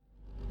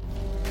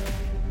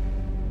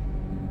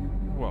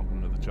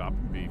Chop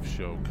and Beef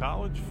Show,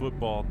 College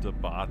Football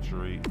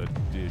Debauchery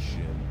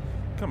Edition.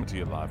 Coming to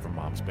you live from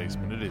Mom's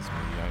Basement. It is me,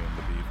 I am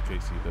the Beef,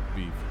 Casey the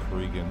Beef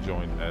Cregan,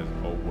 joined as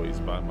always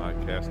by my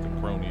cast of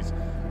cronies,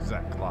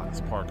 Zach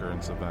Klotz, Parker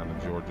in Savannah,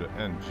 Georgia,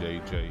 and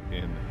JJ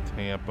in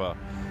Tampa.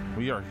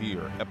 We are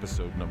here,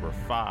 episode number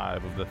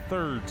 5 of the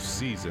 3rd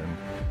season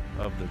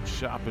of the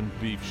Chop and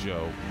Beef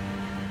Show,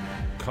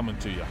 coming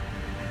to you.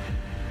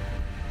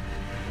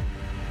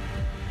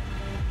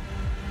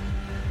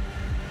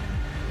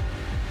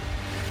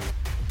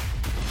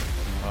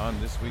 On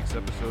this week's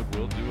episode,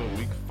 we'll do a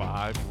Week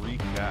 5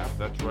 recap.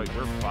 That's right,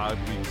 we're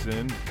 5 weeks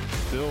in.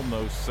 Still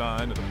no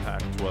sign of the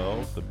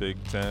Pac-12, the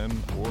Big Ten,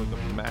 or the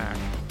MAC.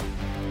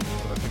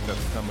 But I think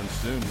that's coming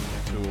soon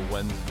to a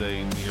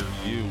Wednesday near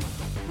you.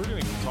 We're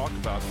going to talk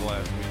about the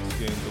last week's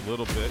games a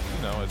little bit,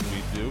 as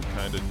we do,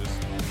 kind of just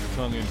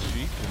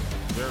tongue-in-cheek and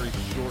very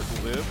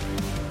short-lived.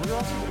 We're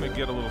also going to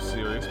get a little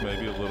serious,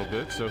 maybe a little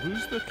bit. So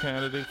who's the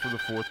candidate for the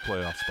 4th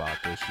playoff spot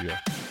this year?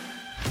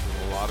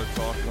 A lot of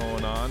talk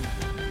going on.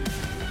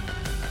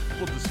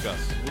 We'll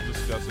discuss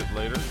it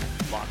later.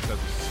 Locks has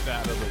a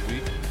stat of the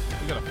week.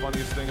 We got a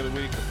funniest thing of the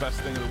week, the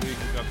best thing of the week.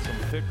 We got some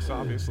picks,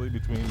 obviously,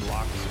 between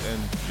Locks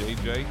and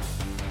JJ.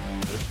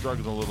 They're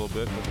struggling a little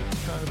bit, but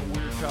it's kind of a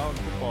weird college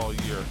football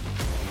year.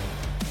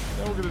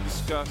 Then we're going to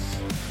discuss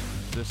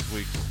this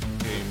week's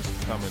games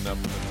coming up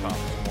in the top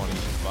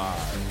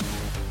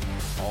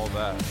 25. All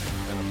that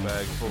and a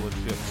bag full of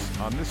chips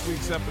on this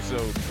week's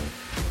episode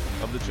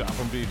of the Chop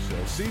and Beef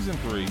Show, Season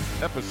 3,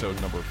 Episode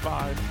number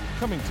 5,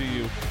 coming to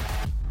you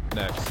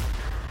next.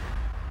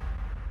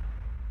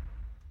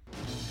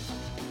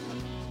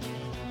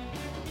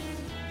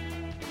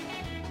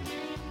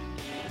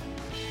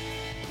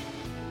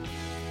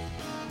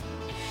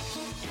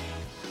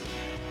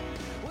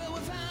 Well, we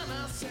found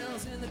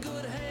ourselves in the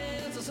good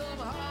hands of some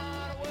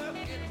hard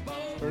working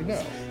boys. Or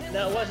no?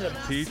 No, it wasn't a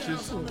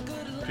Peaches were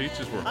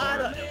I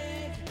hard.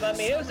 I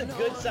mean, it was a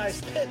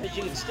good-sized pit that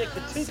you could stick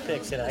the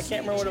toothpicks in. I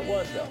can't remember what it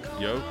was, though.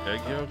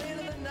 Egg yolk.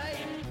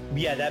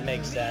 Yeah, that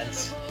makes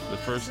sense. The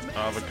first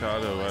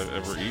avocado I've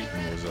ever eaten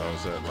I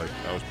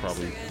was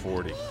probably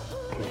 40.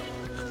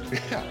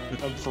 Yeah,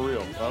 I'm for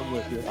real. I'm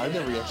with you. I've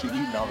never actually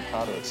eaten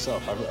avocado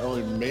itself. I've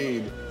only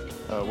made,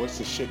 what's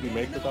the shit you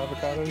make with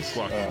avocados?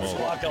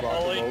 Guacamole.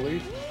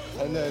 Guacamole.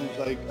 And then,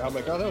 I'm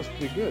like, oh, that was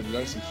pretty good,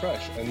 nice and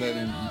fresh. And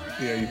then,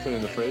 you put it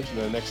in the fridge, and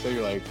then the next day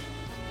you're like,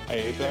 I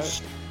ate that.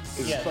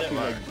 It's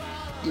fucking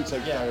it's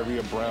like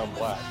diarrhea brown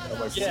black. I'm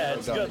like, yeah,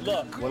 it's good.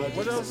 Look,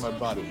 what else? My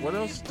body. What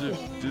else do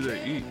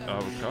they eat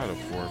avocado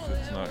for if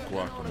it's not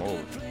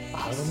guacamole?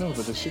 I don't know,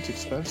 but the shit's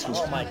expensive.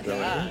 oh my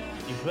god!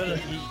 You put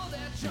it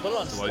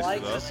on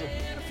slices.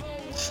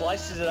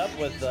 Slices it up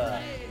with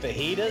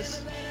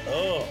fajitas.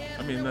 Oh,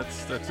 I mean,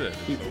 that's it.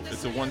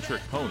 It's a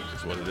one-trick pony,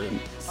 is what it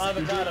is.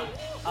 avocado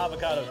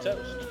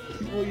toast.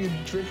 Well, you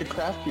drink a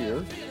craft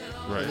beer.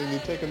 Right. And then you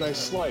take a nice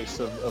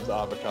slice of the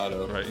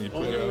avocado. Right, and you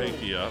put your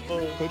pinky up.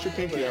 Put your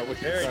pinky out with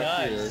your Very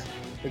craft nice. beer.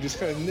 And just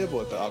kind of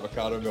nibble at the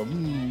avocado and go,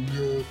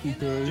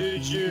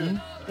 yeah,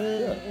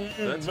 okay.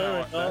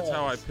 That's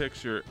how I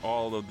picture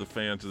all of the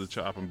fans of the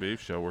Chop and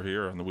Beef Show. We're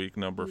here on the week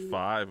number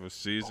 5 of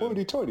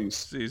Hoity-toities.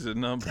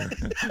 season number.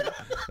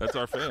 That's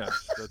our fans.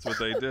 That's what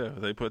they do.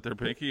 They put their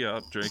pinky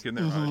up, drinking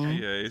their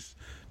IPAs,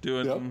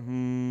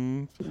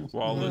 doing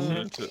while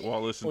listening to.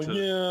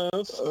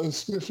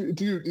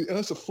 Dude,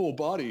 that's a full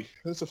body.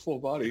 Do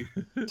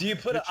you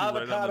put an Hit you right on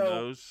the avocado?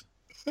 nose.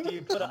 Do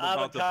you put an I'm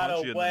about to punch you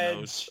avocado in the wedge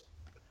nose.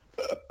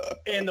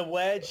 in the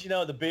wedge?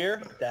 The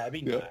beer. That'd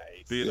be nice.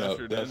 Being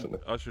definitely.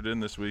 ushered in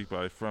this week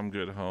by From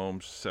Good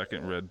Homes,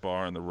 Second Red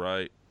Bar on the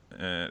right,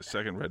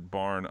 Second Red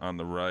Barn on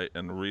the right,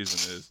 and the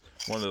reason is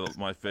one of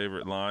my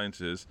favorite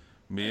lines is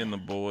me and the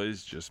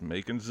boys just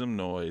making some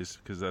noise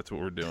because that's what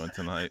we're doing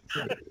tonight.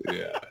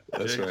 Yeah,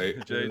 that's right.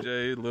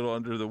 JJ, a little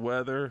under the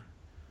weather,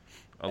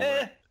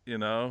 and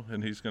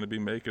he's going to be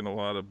making a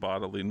lot of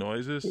bodily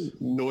noises.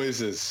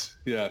 Noises,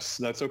 yes,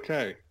 that's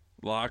okay.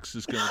 Locks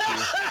is going to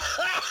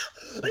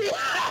be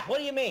What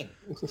do you mean?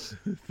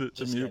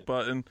 the mute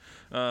button.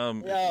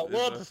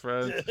 Whoops.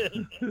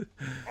 Friend.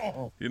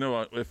 You know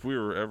what? If we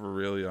were ever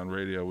really on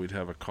radio, we'd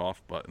have a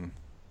cough button.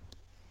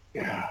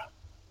 Yeah,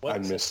 I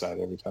miss that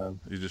every time.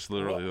 You just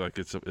literally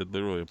it's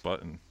literally a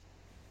button.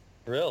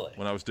 Really?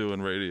 When I was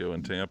doing radio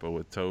in Tampa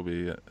with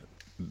Toby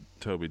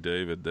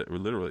David, that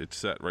literally it's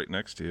set right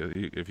next to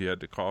you. If you had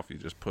to cough, you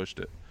just pushed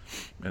it,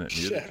 and it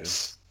muted you.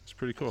 It's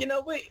pretty cool.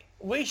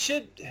 We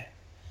should.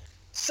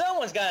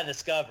 Someone's got to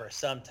discover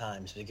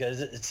sometimes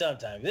because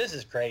sometimes this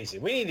is crazy.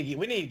 We need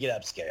to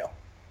get upscale.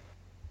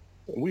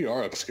 We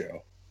are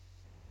upscale.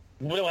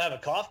 We don't have a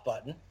cough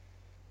button.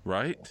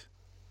 Right?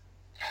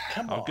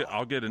 Come on.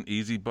 I'll get an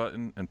easy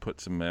button and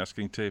put some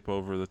masking tape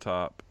over the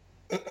top.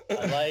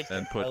 I like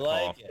and it. put I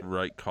like it.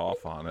 write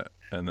cough on it,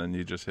 and then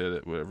you just hit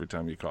it every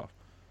time you cough.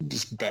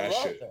 Just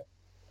bash it.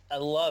 I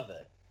love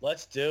it.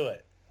 Let's do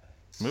it.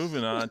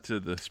 Moving on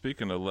to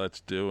speaking of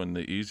let's do and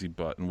the easy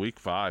button, week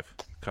 5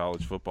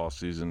 college football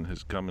season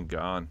has come and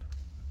gone.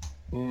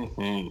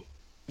 Mm-hmm.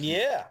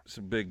 Yeah.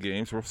 Some big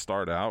games. We'll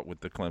start out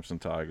with the Clemson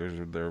Tigers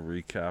with their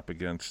recap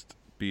against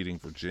beating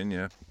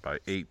Virginia by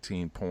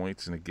 18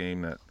 points in a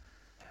game that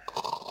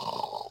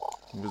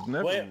was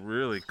never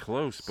really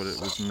close, but it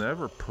was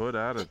never put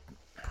out of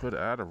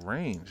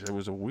range. It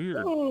was a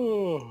weird.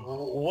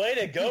 Way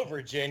to go,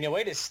 Virginia.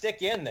 Way to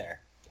stick in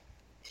there.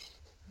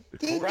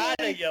 Proud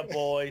of you,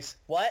 boys.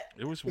 What?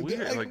 It was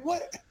weird. Like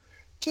what?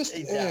 Just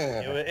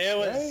exactly.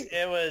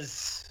 It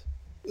was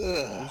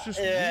just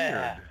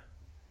weird.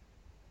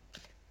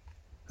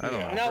 I don't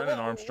know. Now, Brennan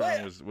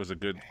Armstrong was a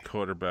good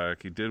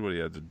quarterback. He did what he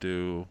had to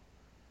do.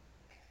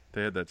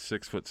 They had that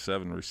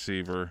 6'7"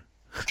 receiver.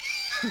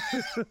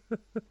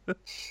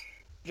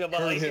 He's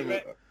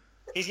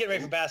getting ready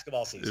for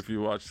basketball season. If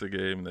you watch the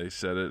game, they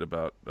said it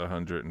about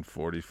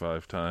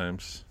 145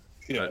 times.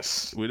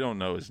 Yes. We don't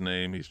know his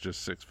name. He's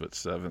just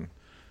 6'7".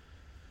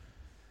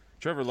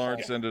 Trevor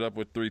Lawrence ended up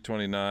with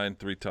 329,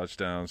 3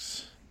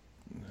 touchdowns.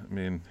 I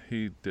mean,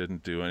 he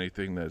didn't do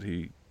anything that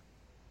he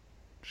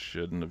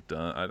shouldn't have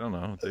done. I don't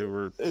know. They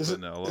were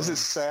vanilla. Is it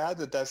sad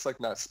that that's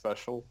like not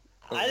special?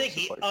 I think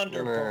he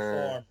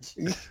underperformed.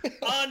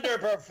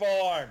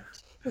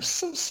 Underperformed. They're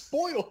so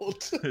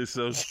spoiled. It's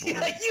so spoiled.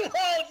 Yeah,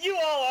 you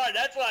all are.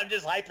 That's why I'm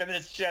just hyping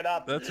this shit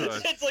up. That's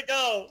right. It's like,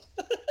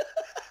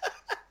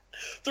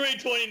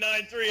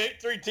 329,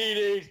 3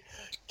 TDs.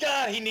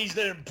 God, he needs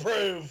to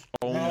improve.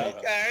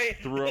 Okay.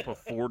 Threw up a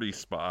 40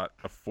 spot,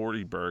 a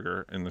 40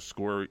 burger in the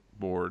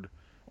scoreboard,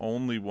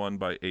 only won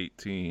by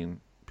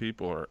 18.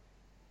 People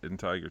in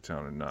Tiger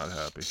Town are not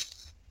happy.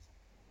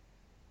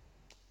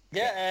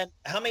 Yeah, and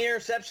how many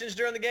interceptions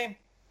during the game?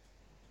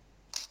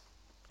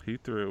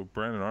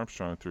 Brandon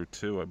Armstrong threw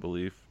 2, I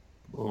believe.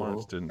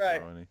 Lawrence didn't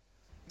throw any.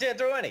 Didn't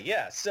throw any,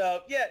 yeah.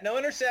 So, yeah, no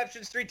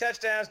interceptions, 3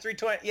 touchdowns,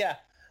 320. Yeah,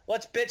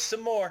 let's bitch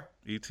some more.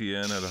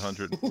 ETN at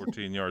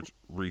 114 yards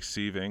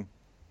receiving.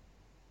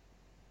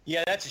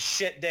 Yeah, that's a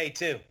shit day,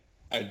 too.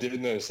 I did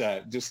notice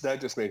that.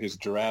 That just made his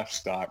draft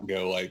stock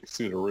go like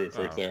through the roof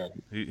right there.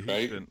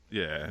 Right?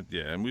 Yeah,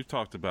 and we've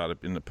talked about it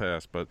in the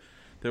past, but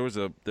there was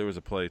a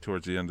play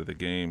towards the end of the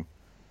game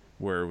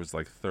where it was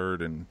like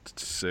 3rd and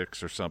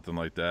 6 or something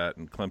like that,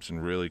 and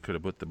Clemson really could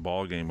have put the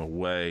ball game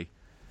away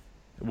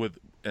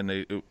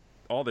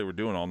all they were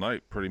doing all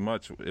night pretty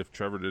much. If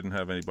Trevor didn't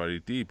have anybody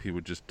deep, he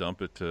would just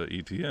dump it to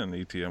ETN.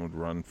 ETN would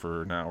run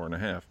for an hour and a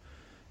half,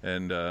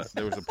 and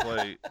there was a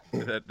play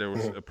that there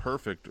was a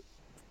perfect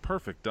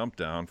dump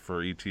down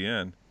for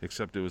ETN,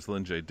 except it was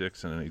Lynn J.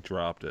 Dixon and he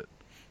dropped it.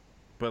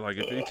 But like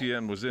if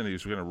ETN was in, he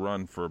was going to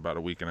run for about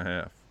a week and a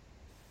half.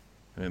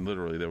 I mean,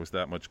 literally, there was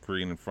that much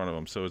green in front of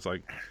him. So it's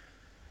like,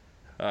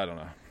 I don't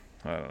know.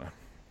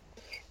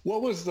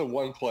 What was the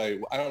one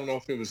play? I don't know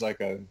if it was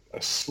like a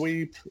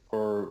sweep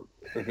or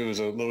if it was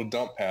a little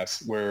dump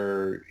pass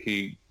where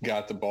he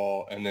got the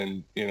ball and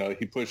then,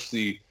 he pushed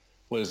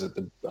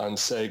on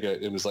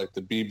Sega, it was like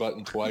the B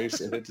button twice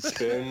and hit the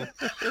spin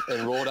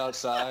and rolled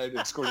outside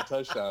and scored a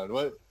touchdown.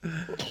 What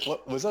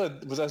was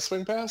that? Was that a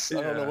swing pass? Yeah,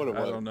 I don't know what it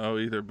was. I don't know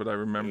either, but I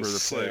remember the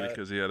play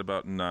because he had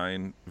about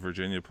 9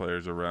 Virginia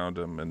players around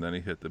him, and then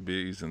he hit the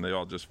Bs, and they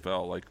all just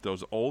fell like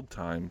those old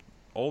time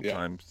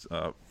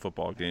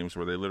football games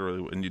where they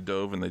literally, when you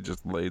dove and they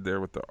just laid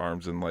there with their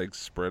arms and legs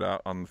spread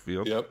out on the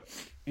field. Yep.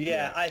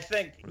 Yeah, I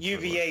think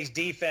UVA's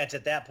defense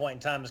at that point in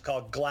time was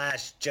called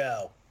Glass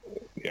Joe.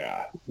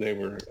 Yeah, they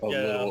were a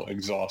little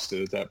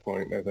exhausted at that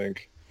point, I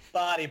think.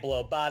 Body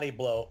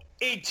blow.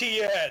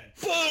 ETN.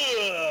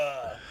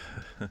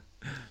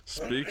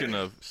 Speaking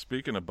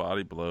of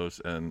body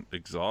blows and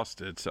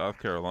exhausted, South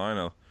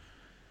Carolina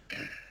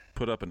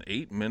put up an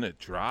 8-minute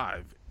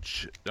drive.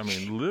 I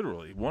mean,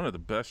 literally one of the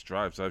best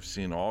drives I've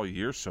seen all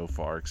year so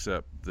far,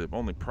 except the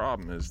only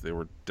problem is they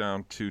were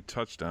down 2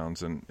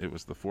 touchdowns and it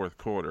was the 4th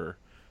quarter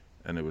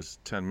and it was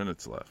 10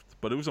 minutes left.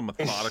 But it was a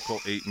methodical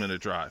 8-minute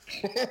drive.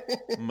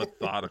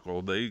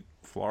 Methodical.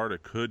 Florida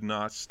could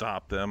not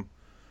stop them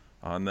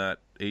on that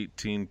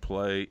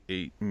 18-play,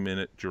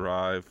 8-minute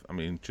drive. I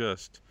mean,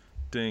 just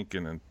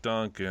dinking and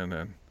dunking,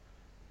 and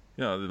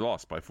they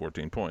lost by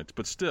 14 points,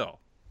 but still.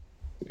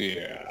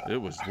 Yeah. It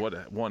was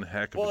one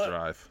heck of a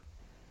drive.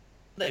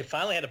 They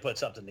finally had to put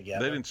something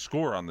together. They didn't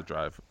score on the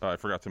drive. I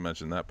forgot to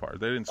mention that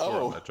part. They didn't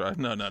score on that drive.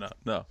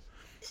 No.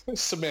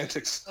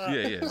 Semantics.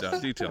 Yeah,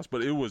 details.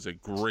 But it was a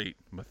great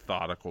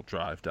methodical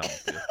drive down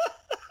the field.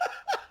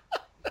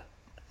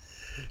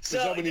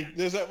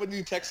 Is that when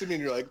you texted me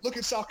and you're like, look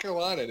at South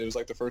Carolina, and it was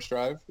like the first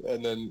drive,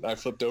 and then I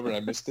flipped over and I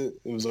missed it.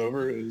 It was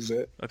over. It was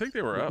it. I think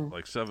they were up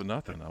like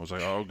 7-0. I was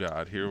like, oh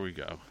God, here we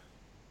go.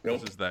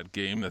 Nope. This is that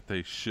game that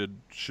they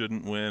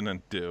shouldn't win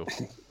and do.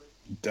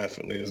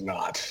 Definitely is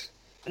not.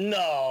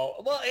 No.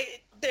 Well,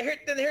 then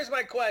here's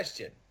my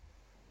question.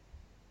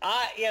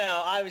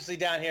 Obviously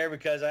down here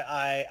because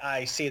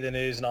I see the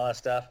news and all that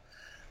stuff.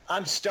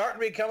 I'm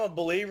starting to become a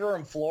believer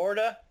in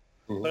Florida,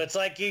 but it's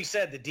like you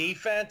said, the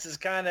defense is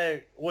kind of,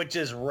 which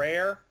is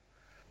rare.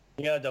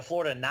 The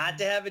Florida not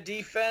to have a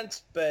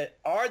defense, but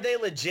are they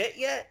legit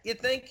yet? You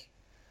think?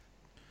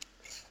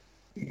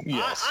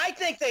 Yes. I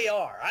think they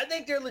are. I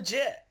think they're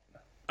legit.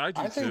 I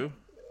do too.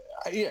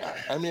 Yeah.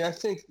 I mean, I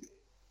think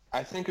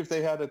I think if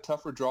they had a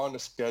tougher draw in the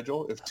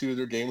schedule, if 2 of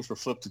their games were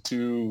flipped to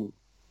 2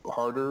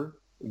 harder,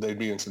 they'd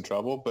be in some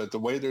trouble. But the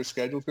way their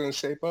schedule's going to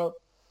shape up,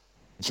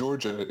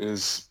 Georgia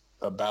is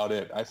about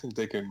it. I think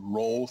they can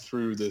roll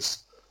through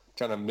this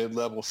kind of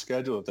mid-level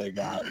schedule that they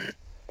got.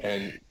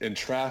 And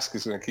Trask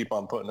is going to keep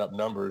on putting up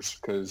numbers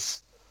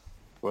because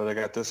what they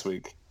got this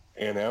week?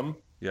 A&M?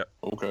 Yep.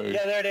 Okay.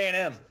 Yeah, they're at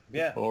A&M.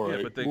 Yeah. All right.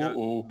 Yeah, but they got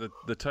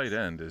the tight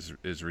end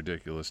is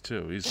ridiculous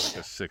too. He's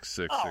like a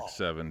 6'6",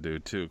 6'7"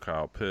 dude too,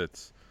 Kyle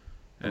Pitts.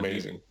 And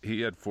Amazing.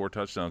 He had 4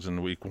 touchdowns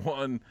in week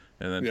 1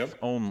 and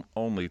then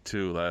only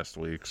 2 last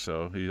week,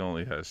 so he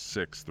only has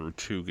 6 through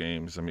 2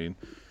 games. I mean,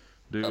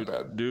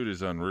 dude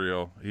is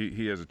unreal.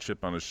 He has a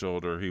chip on his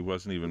shoulder. He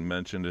wasn't even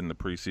mentioned in the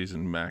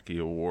preseason Mackey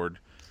Award,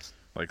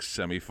 like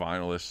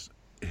semifinalist.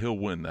 He'll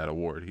win that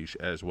award. He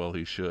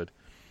should.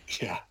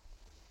 Yeah.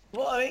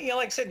 Well, I mean,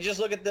 like I said, just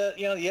look at the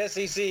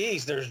SEC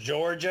East. There's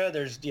Georgia.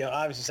 There's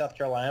obviously South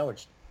Carolina,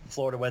 which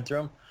Florida went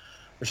through them.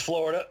 There's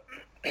Florida.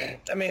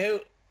 I mean, who?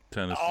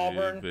 Tennessee,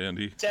 Auburn,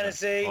 Vandy.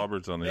 Tennessee.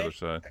 Auburn's on the other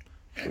side.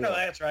 No,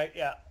 that's right.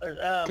 Yeah.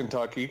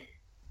 Kentucky.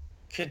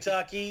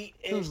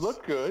 Who's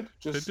looked good,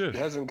 just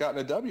hasn't gotten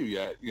a W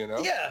yet,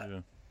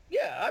 Yeah.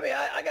 I mean,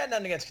 I got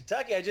nothing against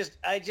Kentucky.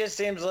 I just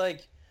seems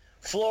like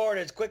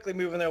Florida is quickly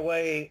moving their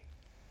way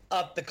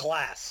up the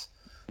class.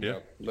 Yeah.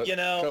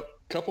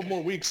 Couple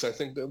more weeks, I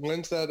think.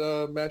 When's that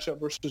matchup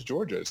versus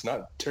Georgia? It's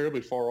not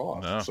terribly far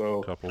off. No,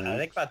 so couple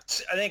weeks.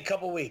 I think a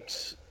couple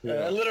weeks.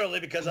 Yeah.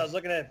 Literally, because I was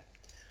looking at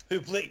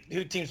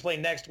who teams play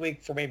next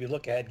week for maybe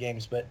look-ahead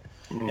games, but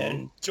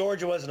and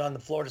Georgia wasn't on the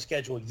Florida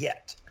schedule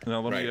yet. Now,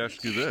 let me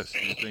ask you this. Do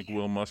you think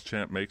Will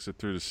Muschamp makes it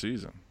through the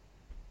season?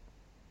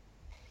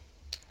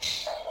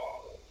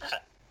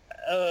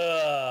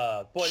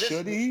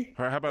 Should he?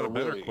 Or how about a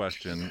better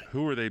question?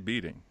 Who are they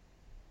beating?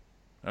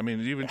 I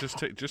mean, even just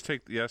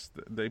take. Yes,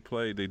 they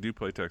do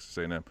play Texas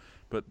A&M,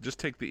 but just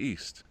take the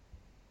East.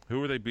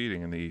 Who are they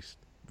beating in the East?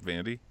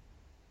 Vandy.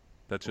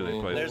 That's who they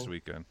play this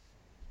weekend.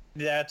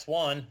 That's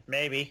one,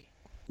 maybe.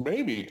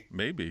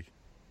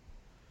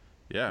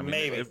 Yeah, I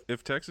mean,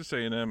 if Texas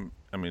A&M,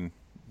 I mean,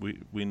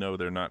 we know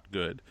they're not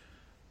good,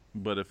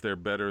 but if they're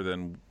better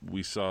than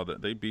we saw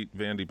that they beat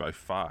Vandy by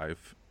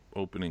 5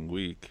 opening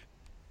week.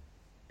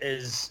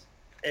 Is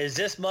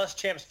this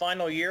Muschamp's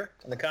final year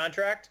in the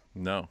contract?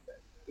 No.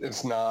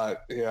 It's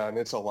not, and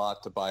it's a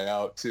lot to buy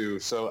out too.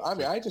 So I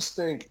mean, I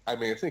think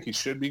he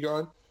should be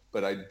gone,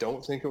 but I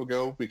don't think he'll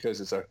go because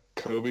it's a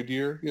COVID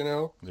year,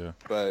 Yeah.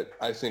 But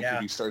I think if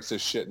he starts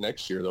this shit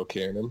next year, they'll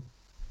can him.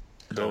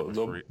 A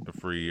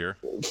free year.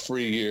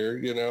 Free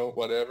year,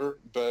 whatever.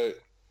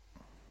 But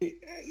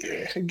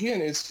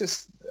again, it's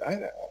just,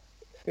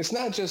 it's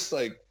not just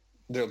like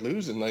they're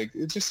losing. Like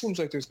it just seems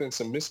like there's been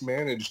some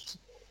mismanaged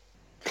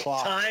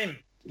clock. Time.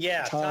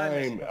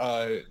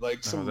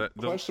 Like some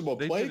questionable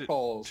play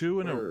calls.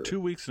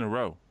 2 weeks in a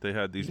row, they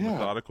had these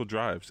methodical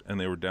drives, and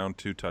they were down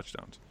 2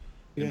 touchdowns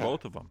in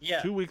both of them.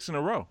 Yeah. 2 weeks in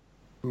a row.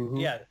 Mm-hmm.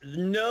 Yeah,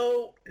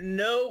 no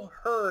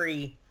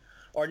hurry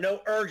or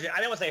no urgent. I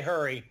don't want to say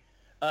hurry.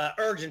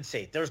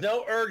 Urgency. There's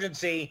no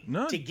urgency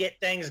to get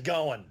things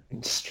going.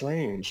 It's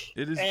strange.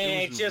 It is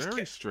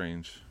very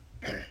strange.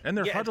 And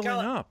they're huddling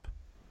up.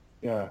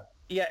 Yeah.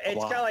 Yeah,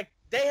 it's kind of like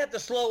they have to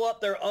slow up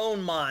their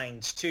own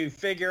minds to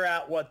figure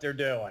out what they're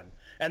doing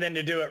and then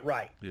to do it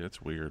right. Yeah,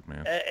 it's weird,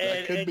 man.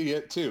 That could be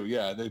it too.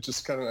 Yeah, they're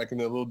just kind of like in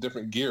a little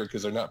different gear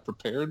because they're not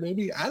prepared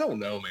maybe. I don't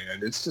know,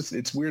 man.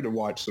 It's weird to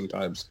watch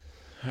sometimes.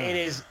 It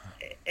is.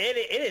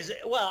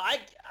 Well,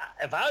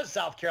 if I was a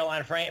South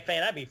Carolina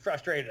fan, I'd be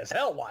frustrated as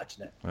hell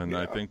watching it. And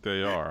I think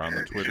they are on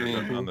the Twitter,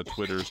 on the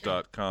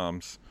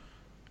Twitters.coms.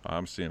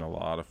 I'm seeing a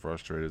lot of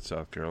frustrated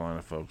South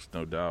Carolina folks,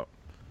 no doubt.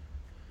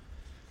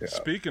 Yeah.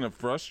 Speaking of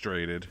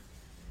frustrated,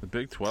 the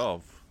Big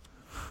 12.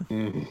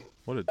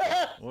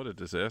 What a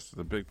disaster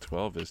the Big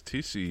 12 is.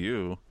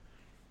 TCU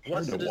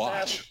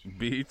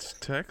beats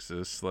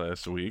Texas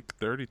last week,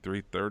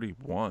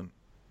 33-31.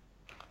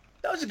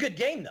 That was a good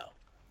game, though.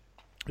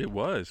 It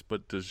was,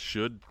 but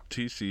should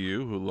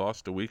TCU, who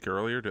lost a week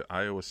earlier to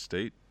Iowa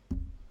State,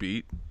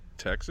 beat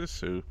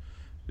Texas, who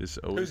is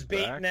always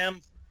beaten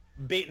them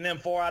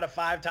 4 out of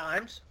 5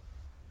 times?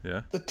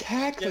 Yeah. The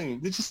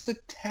tackling, it's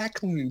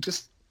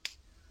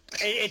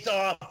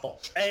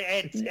awful.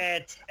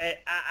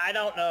 I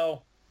don't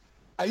know.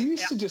 I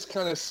used to just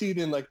kind of see it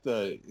in like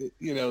the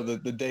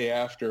day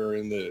after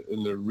in the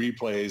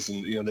replays,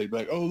 and they'd be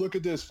like, oh, look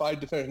at this 5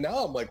 defenders.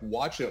 Now I'm like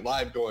watching it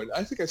live going,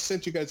 I think I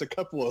sent you guys a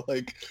couple of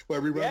like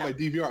where I rerun my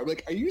DVR. I'm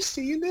like, are you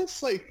seeing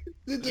this? Like,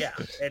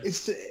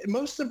 it's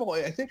most of all,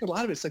 I think a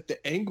lot of it's like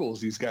the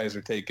angles these guys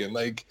are taking.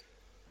 Like,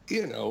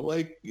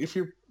 like if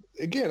you're,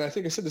 again, I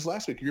think I said this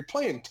last week, if you're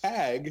playing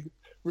tag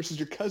versus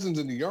your cousins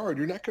in the yard,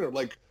 you're not going to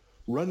like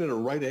run at a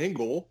right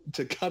angle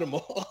to cut them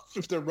off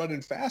if they're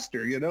running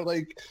faster,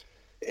 like.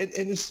 And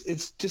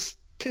it's just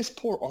piss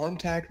poor arm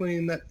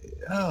tackling.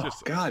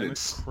 It's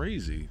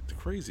crazy. It's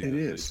crazy. It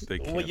is. They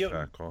can't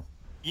tackle.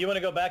 You want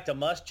to go back to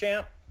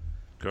Muschamp?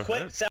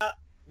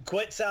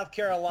 Quit South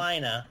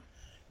Carolina.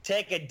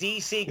 Take a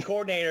DC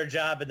coordinator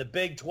job in the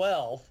Big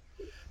 12.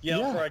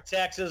 for a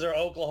Texas or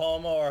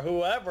Oklahoma or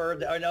whoever,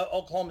 or no,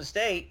 Oklahoma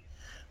State,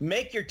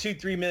 make your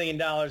 $2-3 million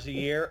a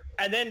year,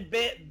 and then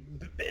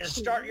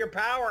start your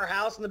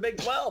powerhouse in the Big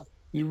 12.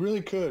 You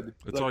really could.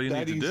 That's all you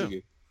need to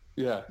do.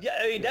 Yeah. Yeah,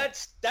 I mean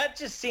that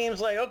just seems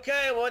like,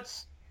 okay,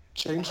 let's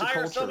change the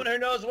hire culture. someone who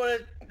knows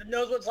what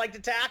it's like to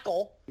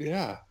tackle.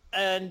 Yeah.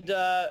 And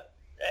I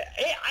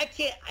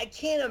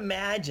can't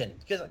imagine,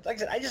 because like I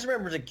said, I just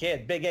remember as a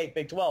kid, Big 8,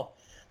 Big 12,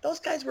 those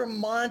guys were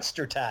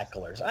monster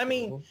tacklers. I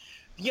mean,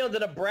 the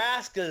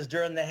Nebraskas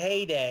during the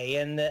heyday,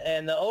 and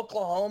the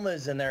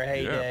Oklahomas in their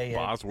heyday. Yeah,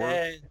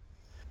 Bosworth.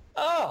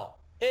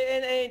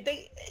 And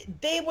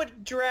they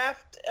would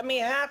draft. I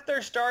mean, half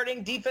their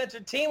starting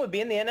defensive team would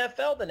be in the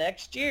NFL the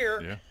next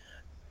year.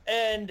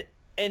 Yeah.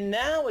 And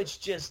now it's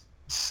just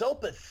so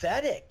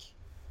pathetic.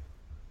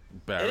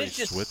 Barry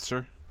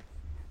Switzer.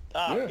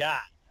 Oh Yeah.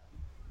 God.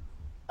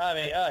 I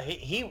mean,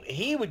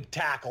 he would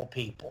tackle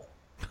people.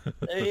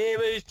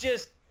 It's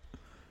just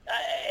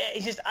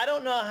I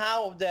don't know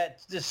how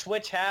the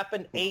switch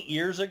happened 8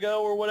 years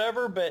ago or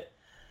whatever, but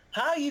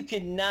how you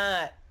can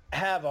not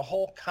have a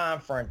whole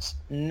conference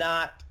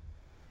not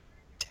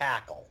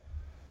tackle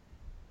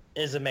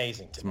is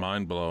amazing to It's me.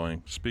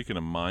 mind-blowing. Speaking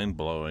of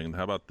mind-blowing,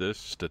 how about this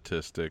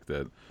statistic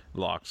that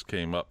Locks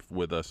came up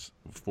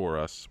for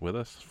us?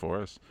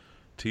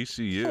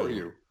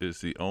 TCU is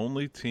the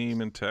only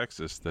team in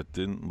Texas that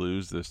didn't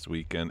lose this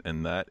weekend,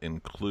 and that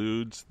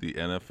includes the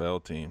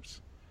NFL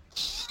teams.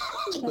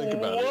 Think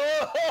about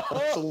it.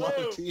 That's a lot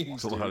of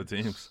teams. That's a lot of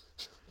teams.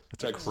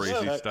 That's a Texas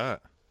crazy Tech.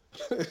 stat.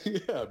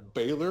 Yeah,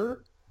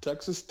 Baylor,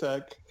 Texas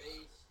Tech,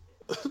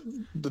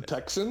 the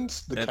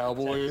Texans, the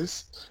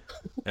Cowboys.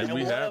 And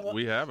we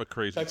have a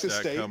crazy Texas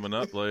stat State. coming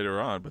up later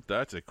on, but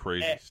that's a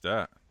crazy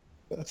stat.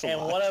 That's a And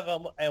lot.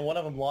 one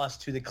of them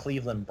lost to the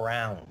Cleveland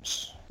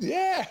Browns.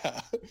 Yeah.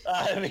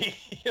 I mean,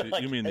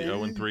 You mean the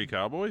 0-3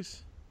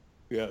 Cowboys?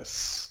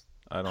 Yes.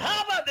 I don't know.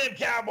 How about them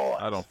Cowboys?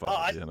 I don't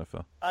follow the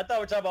NFL. I thought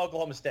we were talking about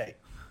Oklahoma State.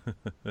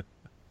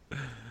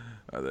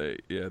 Are they?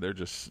 Yeah, they're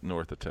just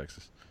north of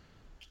Texas.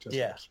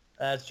 Yeah,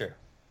 that's true.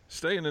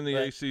 Staying in the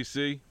Right.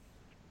 ACC,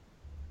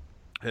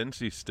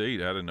 NC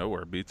State out of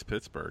nowhere beats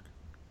Pittsburgh.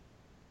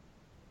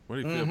 What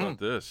do you feel about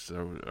this?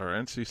 Are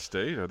NC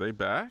State, are they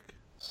back?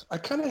 I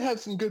kind of had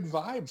some good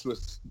vibes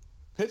with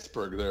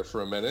Pittsburgh there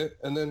for a minute,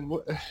 and then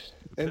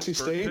NC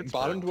State, Pittsburgh.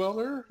 bottom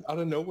dweller, out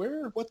of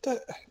nowhere. What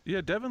the?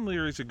 Yeah, Devin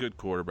Leary's a good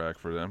quarterback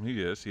for them.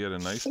 He is. He had a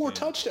nice 4 game.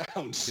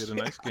 touchdowns. He had a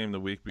nice game the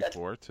week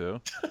before too.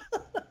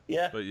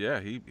 Yeah. But yeah,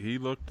 he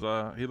looked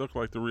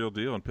like the real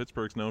deal. And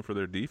Pittsburgh's known for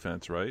their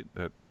defense, right?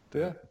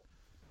 Yeah.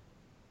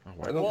 Oh,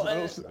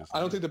 I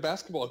don't think the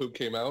basketball hoop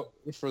came out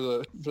for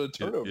the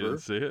turnover. You didn't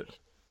see it.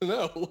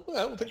 No,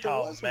 I don't think there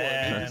Oh, was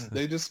man. one.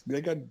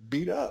 They got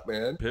beat up,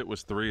 man. Pitt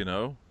was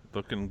 3-0,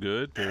 looking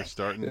good. They're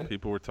starting. Yeah.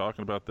 People were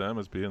talking about them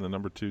as being the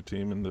number 2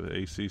 team in the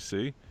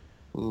ACC.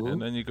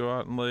 And then you go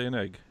out and lay an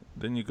egg.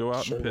 Then you go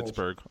out Sure in was.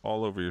 Pittsburgh,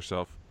 all over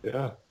yourself.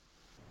 Yeah.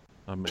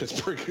 Amazing.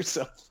 Pittsburgh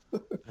yourself.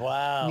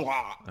 Wow.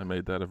 Wow. I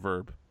made that a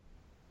verb.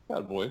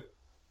 God boy.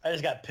 I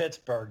just got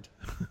Pittsburghed.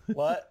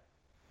 What?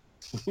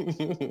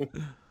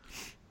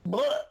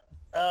 What?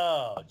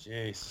 Oh,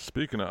 jeez.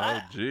 Speaking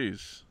of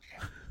geez.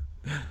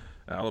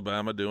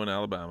 Alabama doing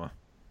Alabama.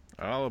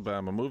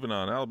 Alabama moving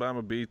on.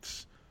 Alabama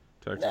beats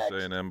Texas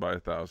Next. A&M by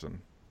 1,000.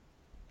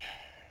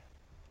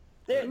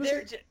 They're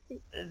It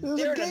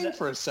was a game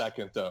for a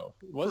second, though.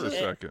 Was For a it?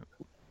 second.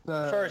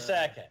 for a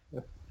second.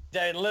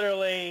 They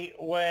literally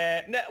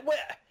went.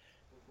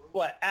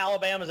 What?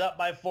 Alabama's up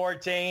by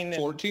 14,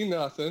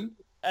 14-0,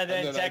 and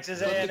then I Texas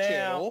flipped the A&M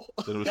channel.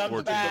 Then it was comes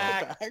 14.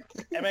 back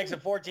and makes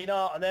it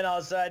 14-0, and then all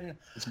of a sudden,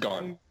 It's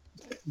gone.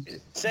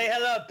 say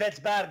hello,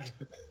 Pittsburgh.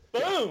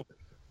 Boom.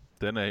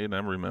 Then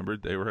A&M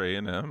remembered they were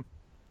A&M.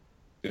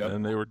 Yep.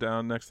 And they were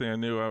down. Next thing I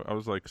knew, I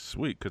was like,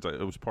 sweet, because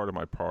it was part of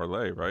my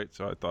parlay, right?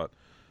 So I thought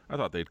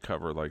they'd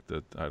cover like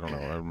I don't know,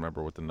 I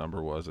remember what the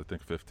number was. I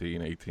think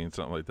 15, 18,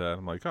 something like that.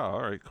 I'm like, oh,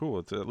 all right, cool.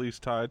 It's at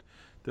least tied.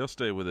 They'll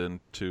stay within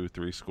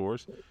 2-3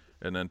 scores.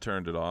 And then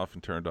turned it off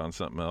and turned on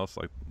something else,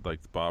 like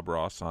Bob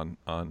Ross on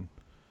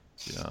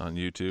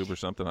YouTube or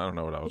something. I don't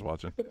know what I was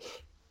watching.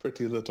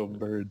 Pretty little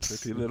birds.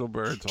 Pretty little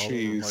birds all over my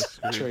Trees.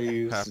 screen.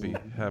 Trees.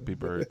 Happy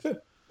birds.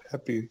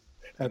 Happy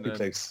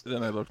place.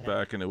 Then I looked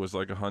back and it was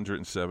like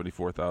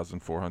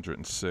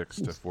 174,406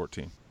 to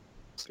 14.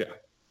 Yeah.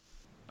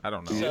 I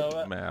don't know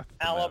So, math.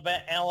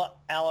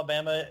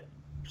 Alabama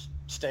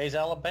stays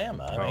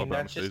Alabama. I mean, Alabama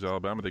that's stays just,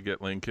 Alabama. They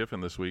get Lane Kiffin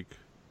this week.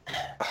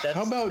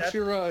 How about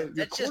your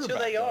that's just who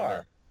quarterback they down are.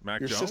 there? Mac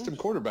Your Jones. system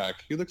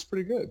quarterback. He looks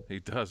pretty good. He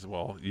does.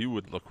 Well, you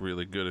would look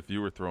really good if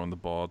you were throwing the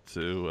ball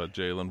to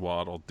Jalen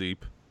Waddle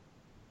deep.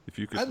 If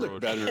you could I'd throw look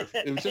it. better.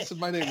 It was just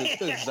my name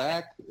is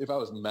Zach. If I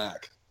was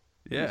Mac,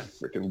 Yeah.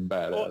 freaking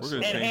badass. We're going to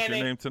And change handing-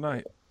 your name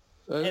tonight.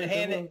 And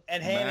handing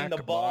Mac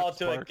the ball Box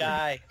to a Parker.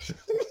 guy.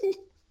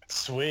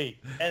 Sweet.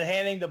 And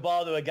handing the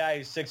ball to a guy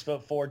who's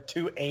 6'4",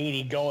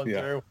 280, going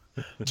Yeah. through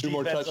 2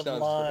 more defensive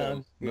touchdowns line. for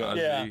him.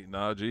 Yeah. Yeah.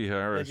 Najee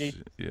Harris.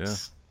 Najee. Yeah.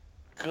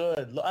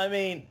 Good. I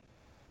mean,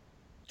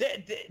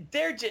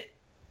 they're just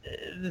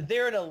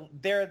they're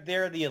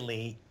the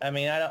elite. I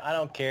mean, I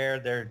don't care.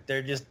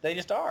 They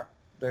just are.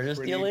 They're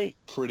just the elite.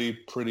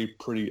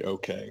 Pretty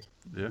okay.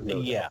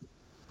 Yeah.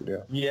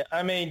 Yeah.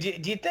 I mean, do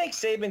you think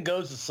Saban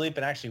goes to sleep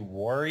and actually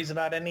worries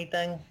about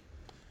anything?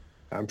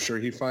 I'm sure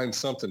he finds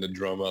something to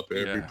drum up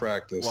every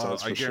practice. Well,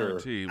 that's for I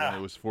guarantee sure. when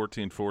it was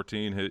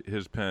 14-14,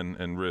 his pen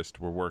and wrist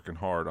were working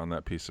hard on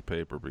that piece of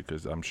paper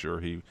because I'm sure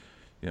he,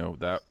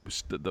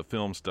 the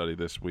film study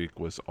this week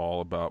was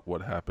all about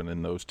what happened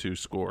in those two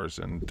scores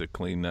and to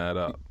clean that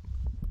up.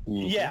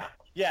 Yeah.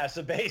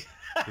 So basically,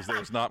 because there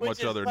was not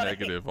much other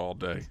negative all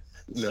day.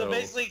 No. So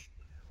basically,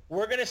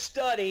 we're gonna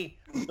study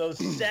those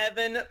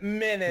 7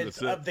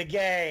 minutes of the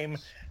game.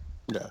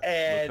 Yeah.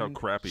 And look how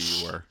crappy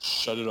you were.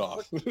 Shut it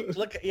off.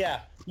 look,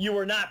 you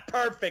were not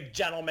perfect,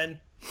 gentlemen.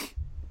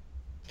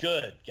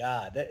 Good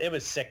God, it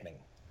was sickening.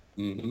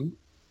 Mm-hmm.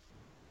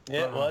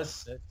 It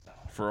was.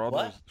 For all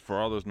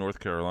those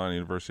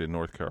University of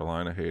North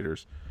Carolina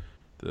haters,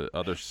 the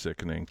other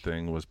sickening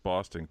thing was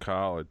Boston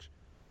College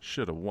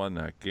should have won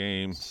that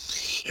game.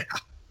 Yeah.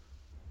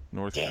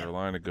 North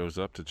Carolina goes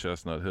up to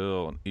Chestnut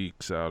Hill and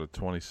ekes out a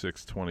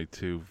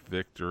 26-22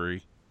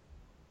 victory.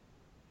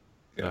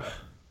 Yeah.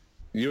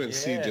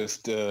 UNC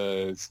just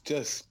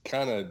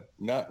kind of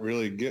not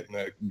really getting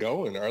that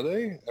going, are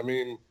they? I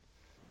mean,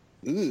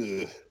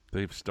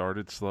 they've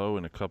started slow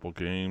in a couple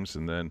games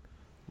and then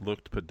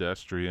looked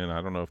pedestrian.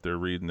 I don't know if they're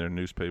reading their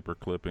newspaper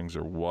clippings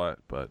or what,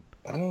 but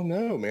I don't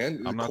know,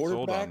 man. I'm the not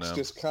sold on them.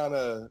 Just kind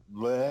of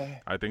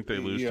I think they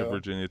lose to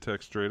Virginia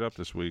Tech straight up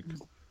this week.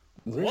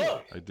 Really?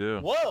 Whoa! I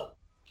do.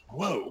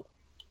 Whoa!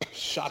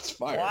 Shots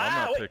fired. Wow. I'm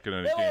not picking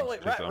any games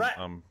because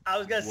I'm I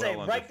was gonna say,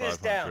 well write under this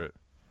down. 500.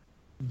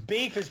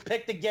 Beef has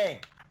picked a game.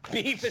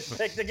 We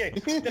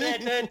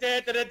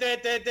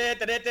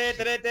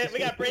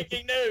got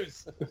breaking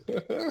news.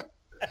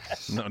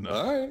 No.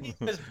 All right.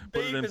 Put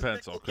it in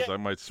pencil because I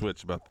might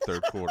switch about the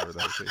third quarter of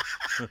that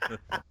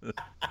game.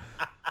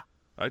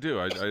 I do.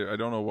 I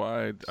don't know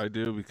why I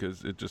do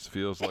because it just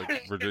feels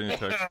like Virginia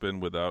Tech's been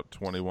without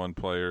 21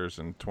 players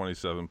and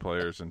 27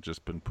 players and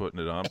just been putting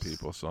it on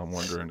people. So I'm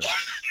wondering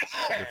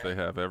if they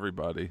have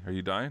everybody. Are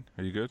you dying?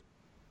 Are you good?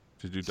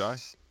 Did you die?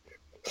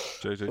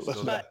 JJ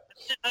still there?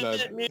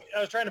 I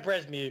was trying to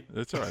press mute.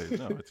 It's all right.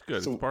 No, it's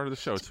good. It's part of the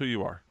show. It's who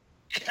you are.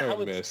 I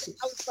was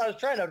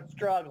trying to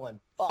struggling.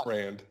 Fuck.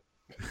 Brand.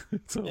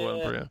 It's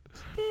all on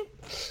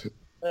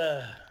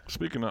brand.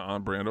 Speaking of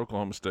on brand,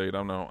 Oklahoma State.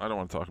 I don't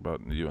want to talk about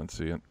UNC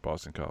and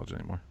Boston College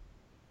anymore.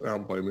 I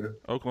don't blame you.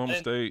 Oklahoma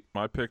State,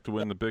 my pick to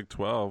win the Big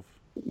 12.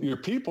 Your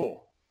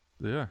people.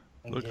 Yeah,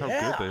 look how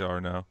good they are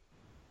now.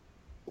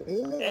 And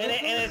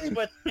it's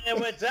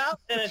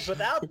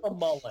without the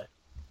mullet.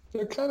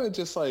 They're kind of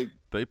just like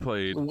they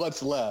played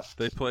what's left.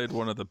 They played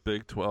one of the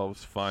Big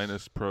 12's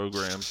finest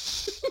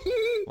programs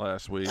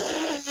last week.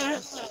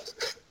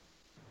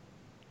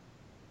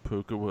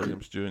 Puka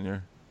Williams Jr.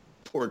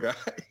 Poor guy.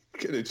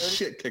 Getting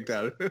shit kicked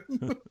out of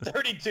him.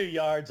 32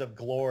 yards of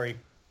glory.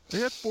 He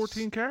had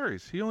 14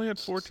 carries. He only had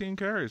 14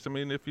 carries. I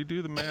mean, if you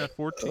do the math,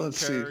 14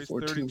 carries,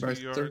 14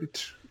 32 yards.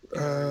 32.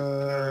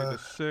 Carry the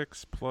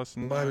 6 plus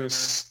 9.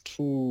 Minus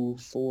 2,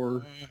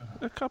 4.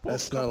 A couple.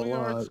 That's couple not a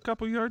yards, lot. A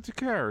couple yards to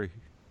carry.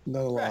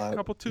 Not a lot. A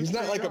couple 2 he's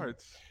not like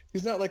yards.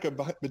 He's not like a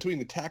between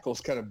the tackles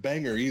kind of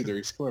banger either.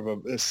 He's more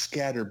of a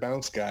scatter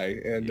bounce guy,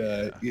 and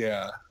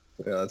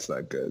that's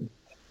not good.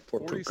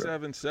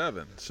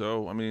 47-7.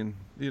 So I mean,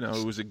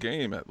 it was a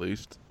game at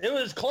least. It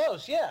was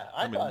close. Yeah,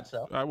 I thought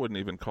so. I wouldn't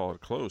even call it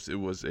close. It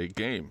was a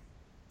game.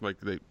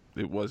 It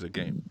was a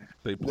game.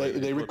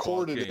 They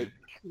recorded it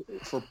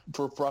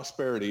for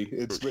prosperity.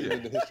 It's written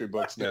in the history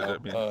books now.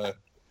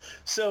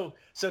 So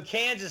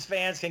Kansas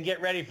fans can get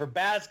ready for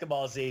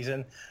basketball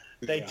season.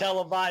 They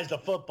televised a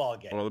football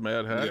game. Well, the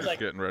Mad Hatter's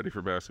getting ready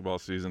for basketball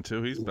season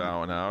too. He's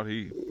bowing out.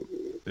 He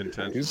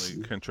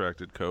intentionally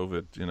contracted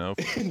COVID,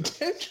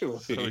 Intentionally.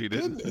 So he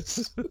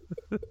didn't.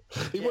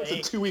 He went a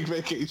 2-week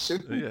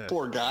vacation. Yeah.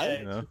 Poor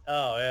guy.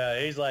 Oh yeah,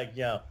 he's like,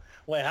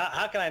 wait,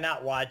 how can I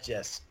not watch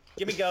this?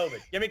 Give me COVID.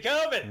 Give me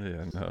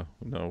COVID. Yeah,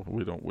 no,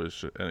 we don't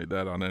wish any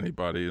that on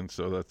anybody, and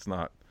so that's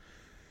not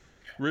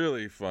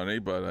really funny.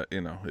 But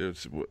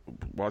it's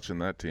watching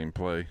that team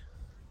play,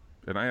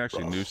 and I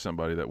actually knew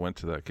somebody that went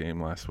to that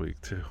game last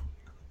week too.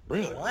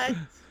 Really? What?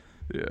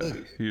 Yeah,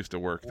 he used to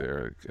work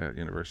there at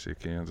University of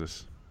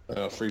Kansas.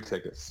 Free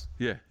tickets.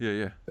 Yeah.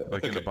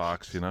 Like in the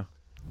box, so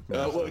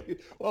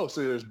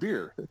there's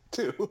beer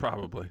too.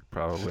 Probably.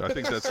 I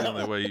think that's the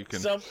only way you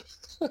can.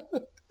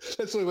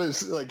 That's the only way.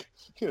 It's like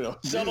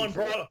Someone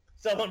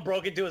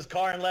broke into his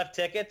car and left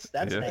tickets.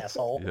 That's an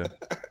asshole. Yeah.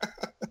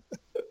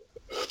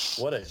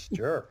 What a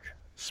jerk.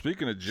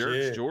 Speaking of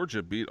jerks,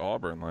 Georgia beat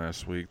Auburn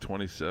last week,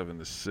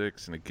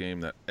 27-6, in a game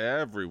that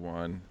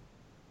everyone,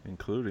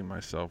 including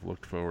myself,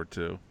 looked forward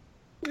to.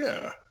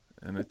 Yeah.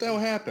 And what the hell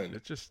happened?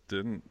 It just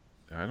didn't.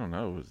 I don't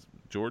know.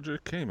 Georgia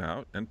came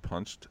out and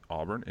punched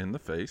Auburn in the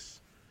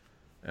face,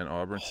 and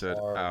Auburn said,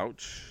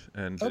 "Ouch,"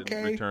 and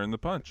didn't return the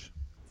punch.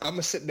 I'm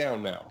gonna sit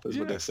down now. Is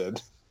what they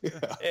said. Yeah.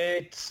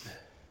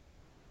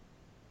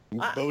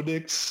 Bo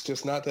Nix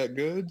just not that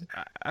good.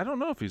 I don't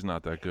know if he's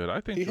not that good.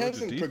 I think He Georgia's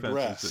hasn't defense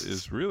progressed.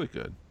 is really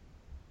good.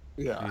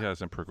 Yeah, He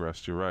hasn't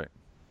progressed. You're right.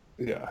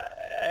 yeah.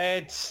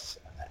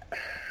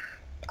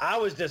 I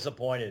was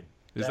disappointed.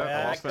 Is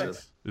that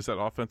offense? Is that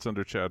offense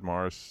under Chad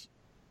Morris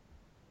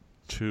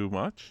too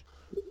much?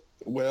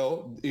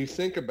 Well, you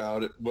think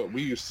about it, what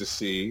we used to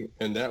see,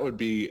 and that would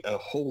be a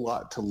whole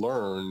lot to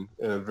learn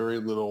in a very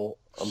little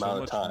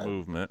amount of time.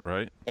 Movement,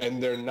 right?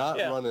 And they're not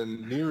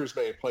running near as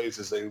many plays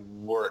as they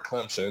were at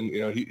Clemson.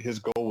 You know, his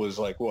goal was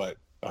like, what,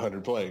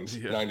 100 plays,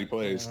 90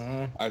 plays.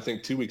 I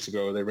think 2 weeks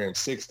ago they ran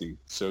 60.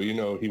 So, you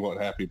know, he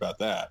wasn't happy about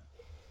that.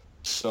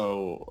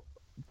 So,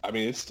 I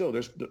mean, it's still,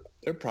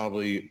 they're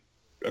probably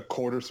a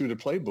quarter through the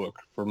playbook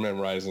for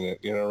memorizing it,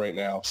 you know, right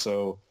now.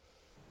 So,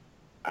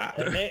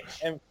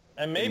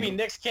 and maybe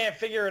Nix can't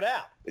figure it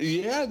out.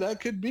 Yeah, that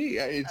could be.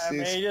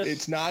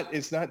 It's not.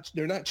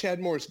 They're not Chad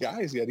Morris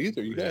guys yet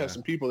either. You gotta have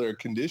some people that are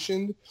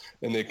conditioned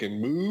and they can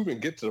move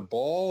and get to the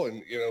ball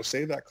and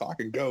save that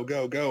clock and go.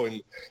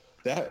 And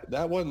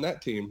that wasn't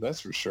that team. That's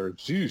for sure.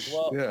 Jeez.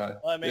 Well, yeah.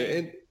 I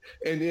mean,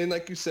 and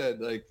like you said,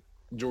 like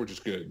Georgia's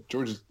good.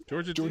 Georgia's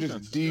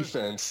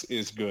defense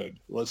is good.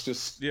 Let's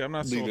just I'm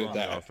not leave sold it at on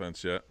that. The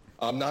offense yet.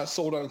 I'm not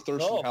sold on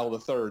Thurston Howell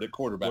III at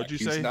quarterback. What'd you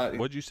say?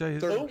 What'd you say?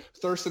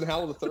 Thurston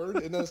Howell III,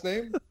 isn't that his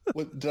name?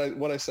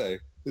 What I say?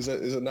 Is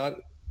it not?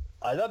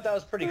 I thought that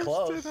was pretty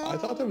close. I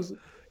thought that was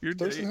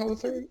Thurston Howell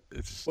III.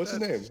 What's his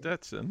name?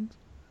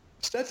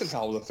 Stetson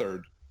Howell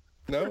III.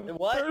 No.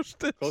 What?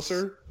 Thurston.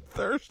 Closer.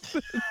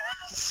 Thurston.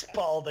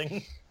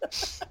 Spalding.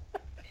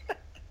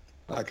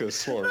 I could have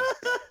sworn.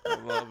 I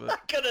love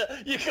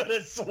it. You could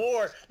have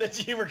swore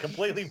that you were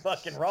completely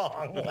fucking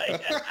wrong.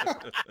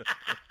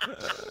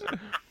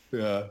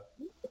 Yeah.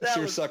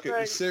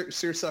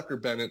 Searsucker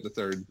Bennett the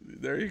third.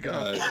 There you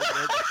go.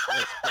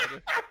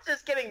 That's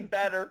just getting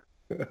better.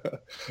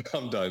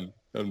 I'm done.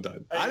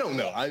 I don't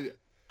know.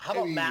 How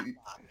about Matt?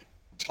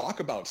 Talk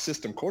about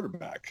system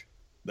quarterback.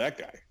 That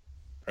guy,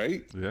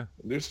 right? Yeah.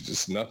 There's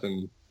just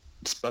nothing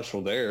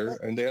special there.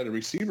 And they had a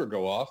receiver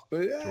go off,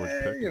 but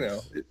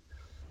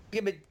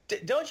Yeah, but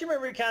don't you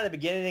remember kind of the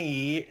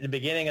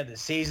beginning of the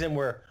season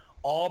where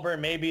Auburn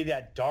may be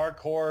that dark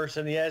horse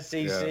in the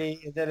SEC?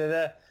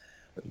 Yeah.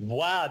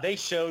 Wow, they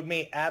showed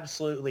me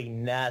absolutely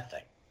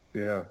nothing.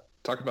 Yeah.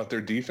 Talk about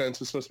their defense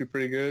was supposed to be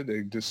pretty good.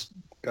 They just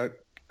got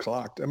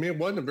clocked. I mean, it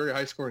wasn't a very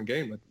high-scoring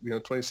game,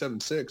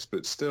 27-6,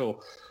 but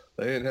still,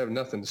 they didn't have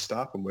nothing to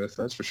stop them with,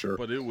 that's for sure.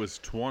 But it was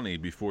 20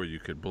 before you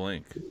could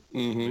blink.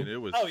 Mm-hmm. I mean,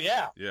 it was. Oh,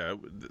 yeah. Yeah,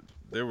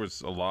 there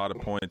was a lot of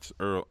points,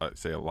 or I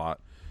say a lot.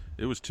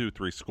 It was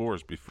 2-3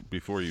 scores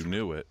before you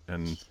knew it,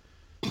 and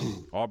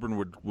Auburn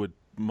would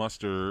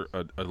muster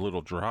a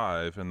little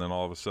drive, and then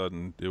all of a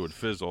sudden it would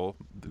fizzle,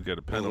 get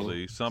a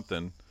penalty,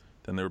 something,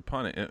 then they would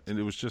punt it, and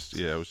it was just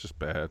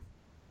bad.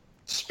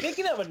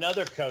 Speaking of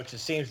another coach that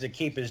seems to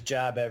keep his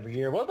job every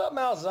year, what about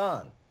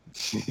Malzahn?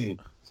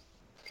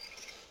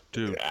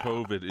 Dude,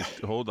 COVID is.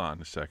 Hold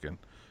on a second.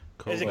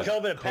 Is it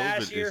COVID a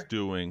pass year? Is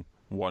doing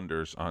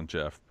wonders on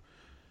Jeff.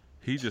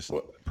 He just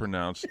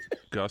pronounced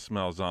Gus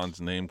Malzahn's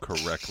name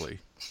correctly.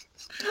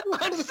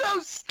 I'm so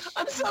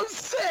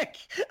sick.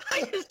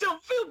 I just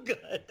don't feel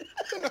good.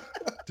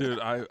 Dude,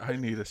 I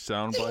need a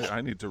soundbite.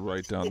 I need to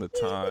write down the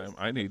time.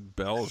 I need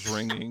bells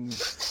ringing,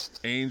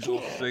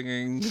 angels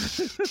singing.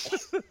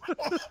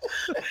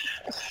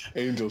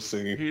 Angels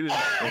singing. He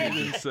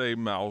didn't say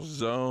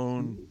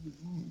Malzone.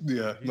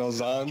 Yeah,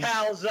 Malzahn.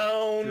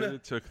 Calzone.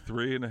 It took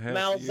 3.5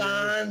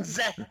 Malzahns.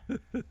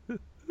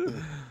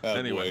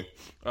 Anyway,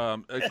 a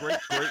great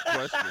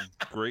question.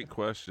 Great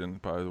question,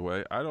 by the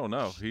way. I don't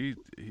know.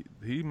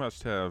 He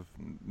must have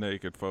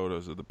naked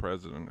photos of the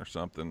president or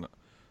something,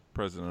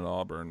 President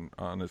Auburn,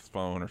 on his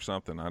phone or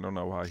something. I don't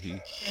know why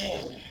he.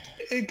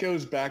 It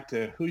goes back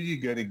to who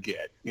you gonna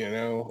get,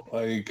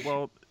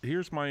 Well,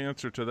 here's my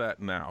answer to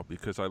that now,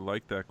 because I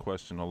like that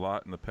question a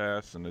lot in the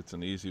past, and it's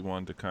an easy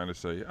one to kind of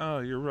say, oh,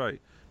 you're right.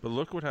 But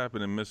look what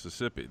happened in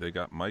Mississippi. They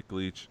got Mike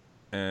Leach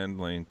and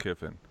Lane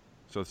Kiffin.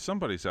 So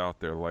somebody's out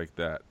there like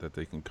that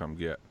they can come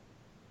get.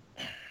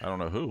 I don't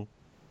know who.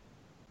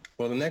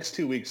 Well, the next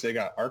 2 weeks they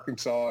got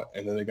Arkansas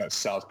and then they got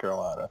South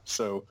Carolina.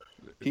 So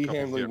he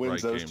handily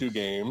wins those two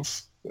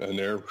games, and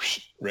they're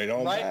right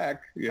on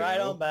back.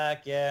 Right on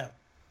back, yeah.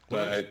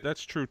 But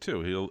that's true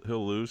too.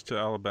 He'll lose to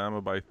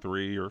Alabama by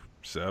 3 or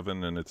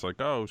 7, and it's like,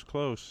 oh, it was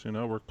close.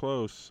 We're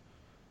close.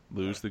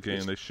 Lose the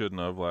game they shouldn't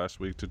have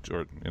last week to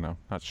Jordan.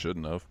 Not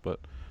shouldn't have,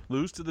 but.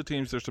 Lose to the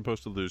teams they're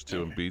supposed to lose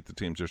to and beat the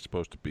teams they're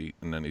supposed to beat,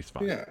 and then he's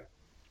fine.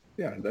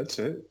 Yeah, that's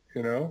it.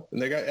 And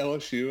they got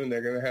LSU, and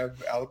they're going to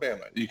have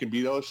Alabama. You can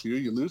beat LSU.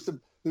 You lose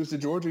to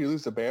Georgia, you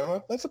lose to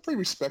Bama. That's a pretty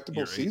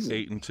respectable season.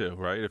 8-2,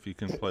 right? If you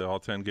can play all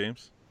 10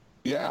 games.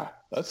 Yeah,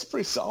 that's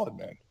pretty solid,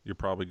 man. You're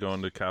probably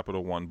going to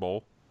Capital One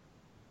Bowl.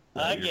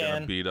 Again. You're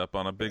going to beat up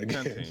on a Big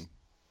Ten team.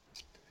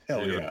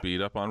 Hell You're going to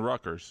beat up on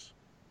Rutgers.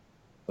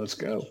 Let's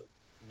go.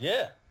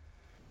 Yeah.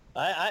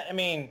 I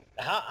mean,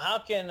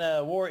 how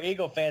can War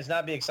Eagle fans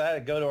not be excited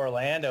to go to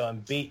Orlando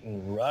and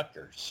beating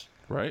Rutgers?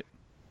 Right.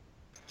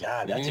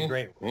 God, that's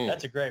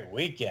a great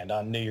weekend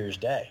on New Year's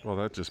Day. Well,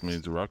 that just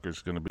means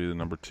Rutgers going to be the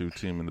number 2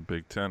 team in the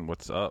Big Ten.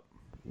 What's up?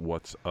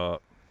 What's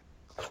up?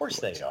 Of course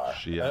they are.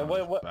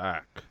 Shiano's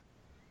back.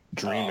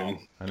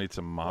 Dreaming. I need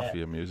some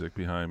mafia music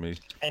behind me.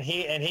 And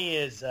he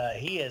is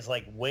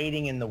like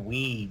waiting in the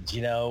weeds,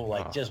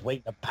 just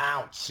waiting to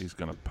pounce. He's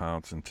going to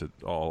pounce into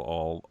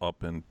all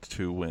up in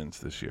 2 wins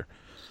this year.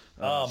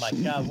 Oh my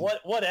God!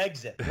 What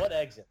exit?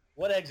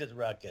 What exit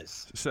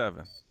Rutgers?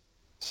 7.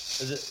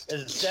 Is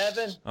it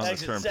 7? On the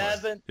Exit turnpike.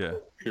 7? Yeah.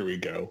 Here we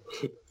go.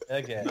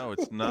 Okay. No,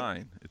 it's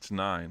 9. It's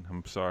 9.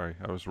 I'm sorry.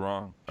 I was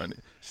wrong. I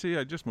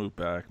just moved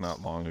back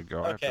not long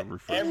ago. I have to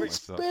refresh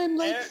myself. It's been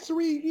like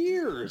 3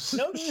 years.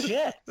 No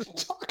shit. What are you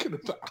talking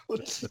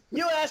about?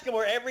 You ask him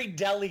where every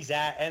deli's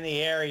at in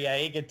the area,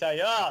 he can tell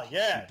you, oh,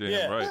 yeah, Damn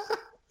yeah. right.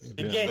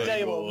 He can't tell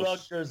you what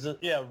Rutgers is.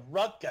 Yeah,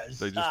 Rutgers.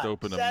 They just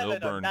opened a 7 or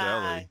Milburn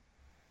 9. Deli.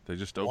 They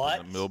just opened What?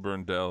 a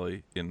Milburn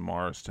Deli in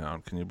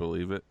Morristown. Can you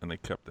believe it? And they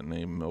kept the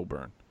name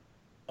Milburn.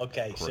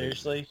 Okay, Crazy.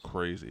 seriously?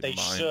 Crazy. They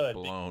Mind should.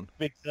 blown.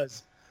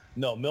 Because,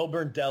 no,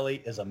 Milburn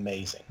Deli is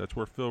amazing. That's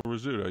where Phil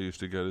Rizzuto used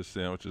to get his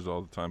sandwiches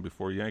all the time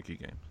before Yankee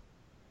games.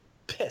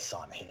 Piss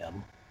on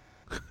him.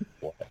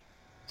 What?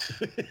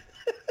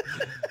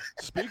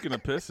 Speaking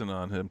of pissing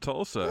on him,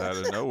 Tulsa out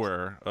of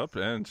nowhere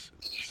upends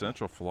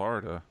Central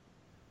Florida.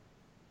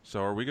 So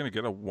are we going to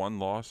get a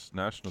 1-loss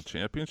national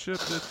championship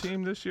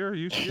team this year,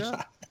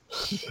 UCF?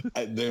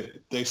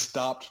 They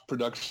stopped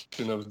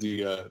production of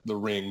the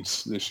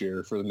rings this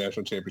year for the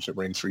national championship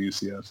rings for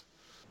UCF.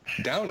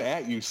 Down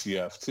at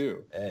UCF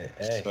too.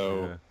 Hey.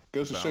 So Yeah.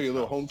 goes to show you a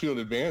little home field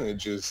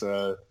advantage is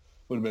would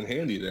have been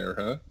handy there,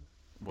 huh?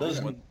 Well,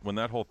 when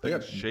that whole They thing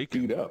got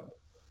shaking, beat up.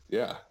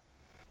 Yeah.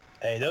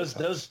 Hey, those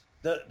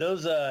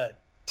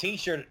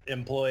T-shirt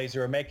employees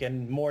who are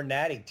making more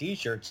Natty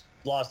T-shirts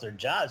lost their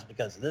jobs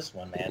because of this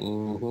one, man.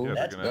 Mhm. Yeah,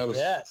 That's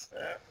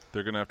that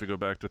they're going to have to go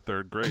back to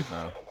 3rd grade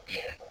now.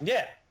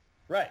 yeah,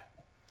 right.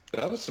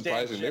 That was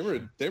surprising.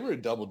 They were a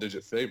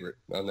double-digit favorite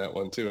on that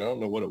one too. I don't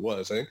know what it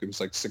was. I think it was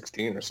like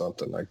 16 or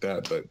something like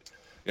that. But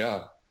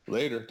yeah,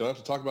 later don't have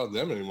to talk about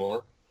them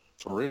anymore.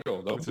 For real,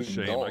 they'll It's a be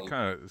shame. gone. I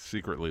kind of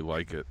secretly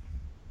like it.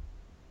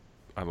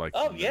 I like.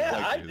 Oh them.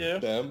 yeah, I do.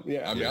 Them,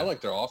 yeah. I mean, I like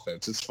their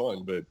offense. It's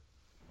fun, but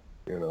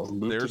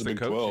move There's to the Big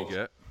coach 12. you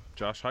get,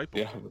 Josh Heupel.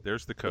 Yeah.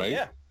 There's the coach. Right?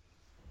 Yeah.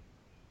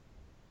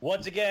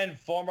 Once again,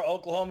 former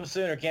Oklahoma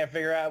Sooner can't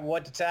figure out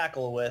what to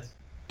tackle with.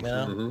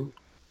 Mhm.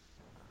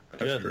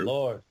 That's Good true.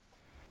 Lord.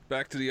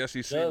 Back to the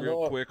SEC Good real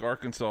Lord. quick.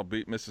 Arkansas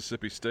beat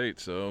Mississippi State,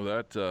 so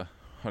that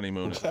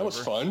honeymoon is That was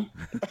over. fun.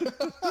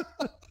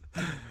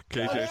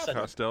 KJ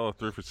Costello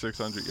threw for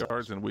 600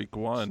 yards in week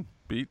 1.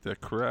 Beat the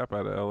crap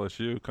out of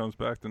LSU. Comes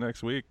back the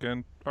next week,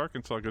 and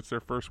Arkansas gets their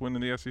first win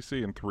in the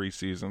SEC in 3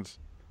 seasons.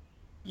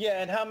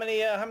 Yeah, and how many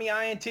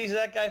INTs did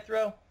that guy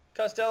throw?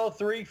 Costello,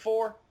 3,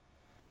 4?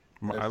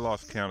 I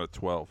lost count at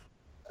 12.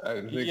 I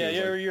think Yeah,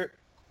 it was like you're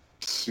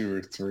 2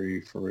 or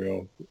 3 for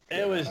real.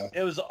 it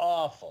was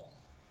awful.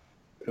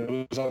 It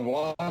was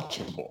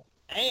unwatchable.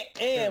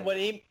 And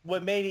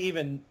what made it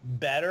even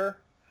better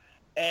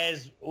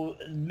is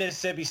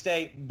Mississippi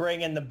State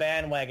bringing the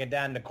bandwagon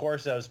down to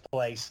Corso's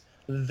place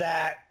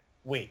that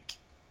week.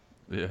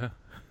 Yeah.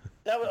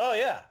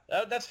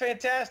 That's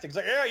fantastic. It's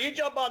like, yeah, you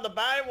jump on the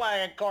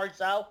bandwagon,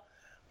 Corso.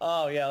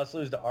 Oh yeah, let's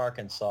lose to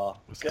Arkansas.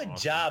 Good awesome.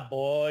 job,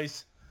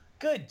 boys.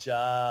 Good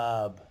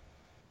job.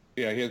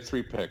 Yeah, he had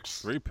 3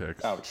 picks. 3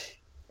 picks.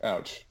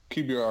 Ouch.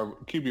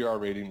 QBR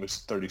rating was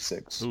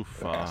 36.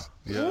 Oof. Ass.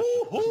 Yeah.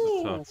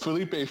 Woo-hoo. Tough.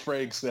 Felipe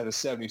Franks had a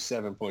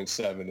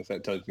 77.7. If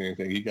that tells you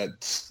anything, he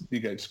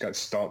just got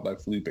stomped by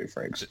Felipe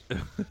Franks.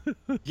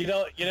 You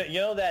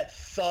know that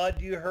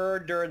thud you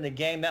heard during the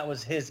game? That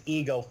was his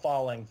ego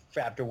falling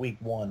after week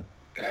 1.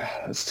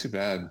 That's too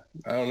bad.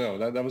 I don't know.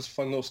 That was a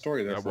fun little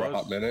story there That for a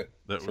was. hot minute.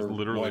 That was for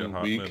literally a 1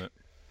 hot week. minute.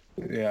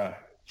 Yeah.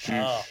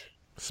 Sheesh. Oh.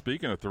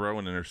 Speaking of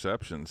throwing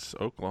interceptions,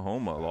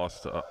 Oklahoma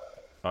lost to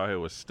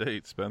Iowa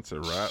State. Spencer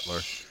Rattler,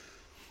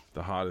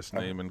 the hottest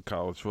name in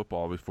college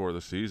football before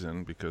the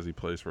season because he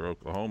plays for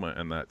Oklahoma,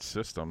 and that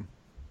system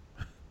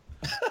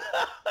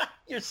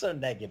You're so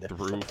negative.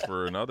 threw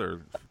for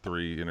another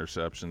 3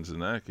 interceptions in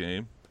that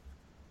game,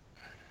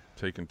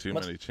 taking too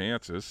many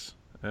chances,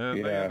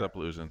 and they Yeah. end up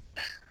losing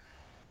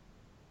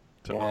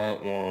to Wah,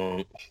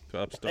 wah.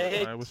 upstart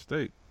Hey. Iowa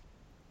State.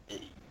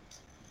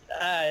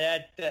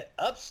 That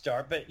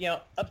upstart, but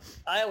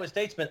Iowa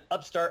State's been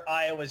upstart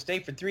Iowa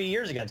State for 3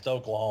 years against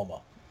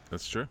Oklahoma.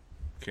 That's true.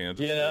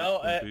 Kansas You State's know,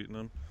 been beating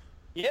them.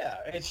 Yeah,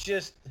 it's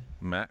just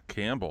Matt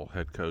Campbell,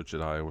 head coach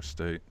at Iowa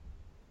State.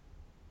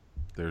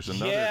 There's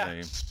another Yeah.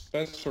 name.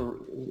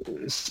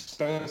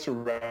 Spencer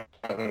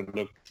Rattler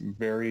looked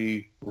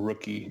very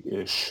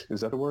rookie-ish.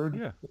 Is that a word?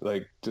 Yeah.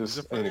 Like just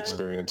He's a freshman.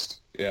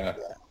 inexperienced. Yeah.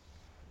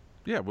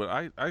 Yeah, but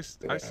I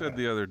said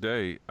the other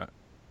day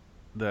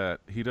that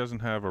he doesn't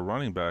have a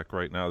running back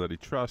right now that he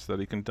trusts that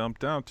he can dump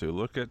down to.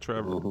 Look at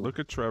Trevor. Look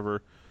at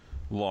Trevor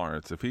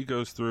Lawrence. If he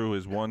goes through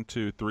his 1,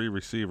 2, 3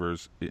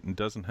 receivers and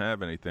doesn't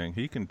have anything,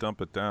 he can dump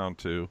it down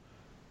to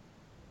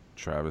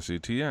Travis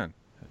Etienne.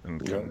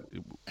 And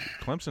Yeah.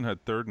 Clemson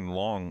had 3rd and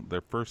long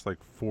their first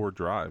 4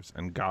 drives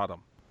and got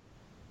them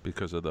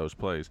because of those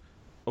plays.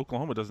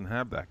 Oklahoma doesn't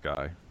have that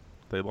guy.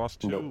 They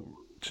lost 2. Nope.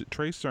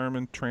 Trey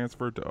Sermon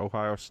transferred to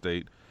Ohio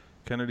State.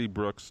 Kennedy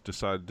Brooks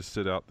decided to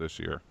sit out this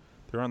year.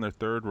 They're on their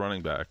 3rd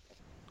running back.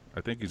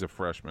 I think he's a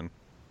freshman.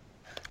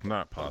 I'm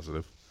not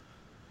positive.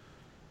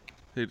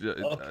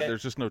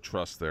 There's just no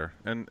trust there.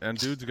 And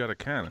dude's got a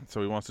cannon,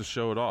 so he wants to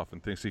show it off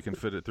and thinks he can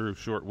fit it through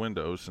short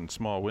windows and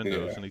small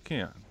windows, and he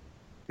can't.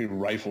 He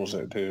rifles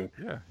it too.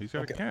 Yeah, he's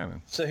got a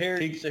cannon. So here,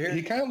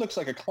 He kind of looks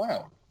like a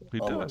clown. He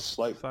almost. does.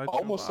 Like Sideshow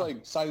almost Bob. like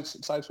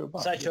Sideshow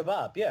Bob. Sideshow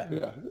Bob, yeah.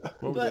 Yeah.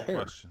 What was But- the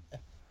question?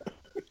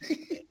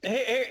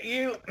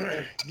 Here,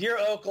 you're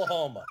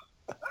Oklahoma,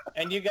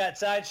 and you got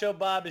Sideshow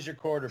Bob as your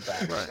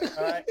quarterback. Right.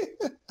 All right.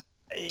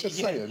 Just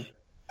saying.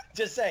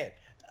 Just saying.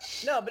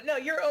 No,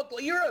 you're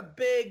a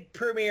big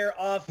premier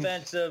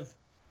offensive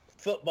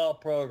football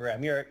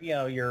program.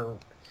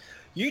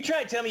 You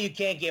try to tell me you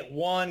can't get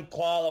 1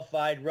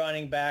 qualified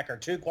running back or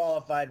 2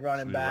 qualified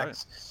running You're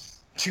backs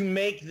to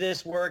make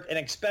this work, and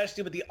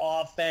especially with the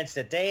offense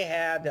that they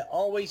have that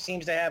always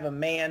seems to have a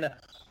man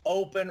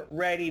open,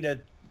 ready to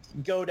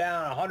go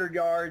down 100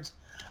 yards.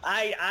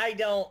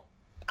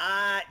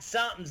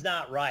 Something's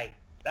not right.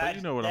 But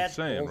you know what I'm That's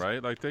saying,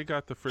 bullshit. right? They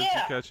got the frisbee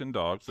catching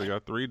dogs. They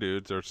got 3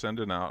 dudes they're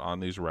sending out on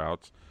these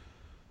routes,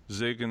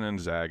 zigging and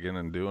zagging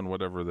and doing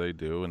whatever they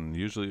do, and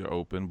usually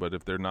open. But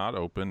if they're not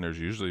open, there's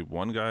usually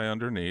one guy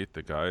underneath,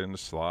 the guy in the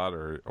slot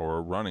or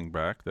a running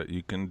back that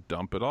you can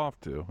dump it off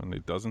to. And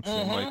it doesn't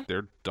seem like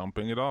they're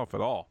dumping it off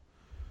at all.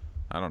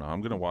 I don't know.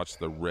 I'm going to watch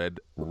the Red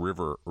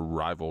River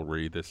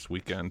rivalry this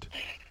weekend.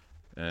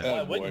 And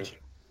Oh, wouldn't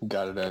boy.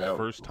 Got it out.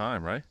 first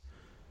time, right?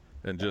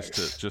 And just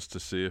to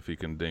see if he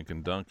can dink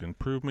and dunk and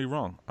prove me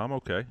wrong. I'm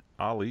okay.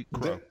 I'll eat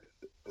crow.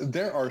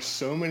 There are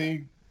so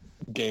many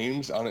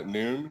games on at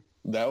noon.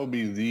 That would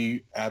be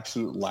the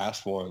absolute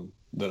last one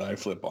that I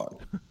flip on.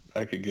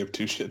 I could give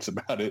 2 shits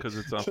about it. 'Cause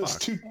it's on those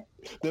Fox.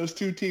 those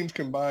 2 teams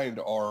combined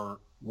are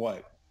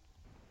what?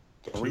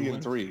 3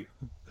 and 3.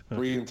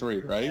 3 and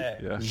 3, right?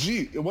 Yeah.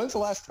 Gee, when's the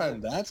last time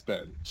that's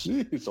been?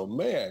 Jeez, oh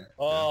man.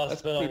 Oh, That's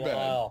it's been a pretty bad.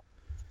 while.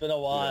 It's been a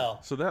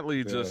while. So that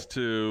leads us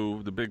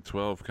to the Big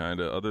 12, kind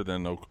of, other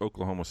than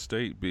Oklahoma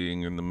State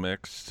being in the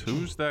mix.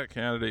 Who's that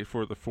candidate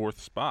for the 4th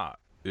spot?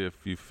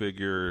 If you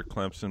figure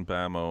Clemson,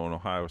 Bama, and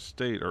Ohio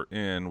State are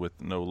in with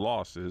no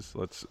losses,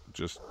 let's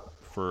just,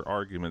 for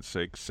argument's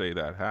sake, say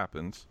that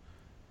happens.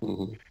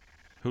 Mm-hmm.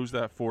 Who's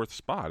that 4th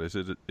spot? Is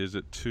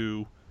it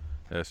 2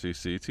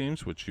 SEC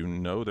teams, which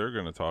they're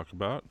going to talk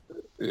about?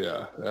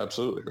 Yeah,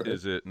 absolutely. Right.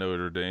 Is it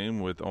Notre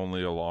Dame with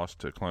only a loss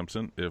to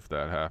Clemson, if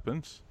that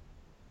happens?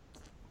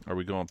 Are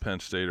we going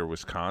Penn State or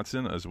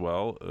Wisconsin as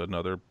well?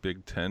 Another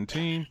Big Ten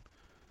team?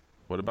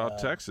 What about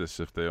Texas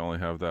if they only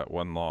have that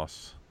 1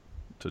 loss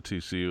to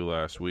TCU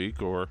last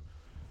week? Or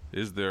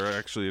is there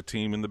actually a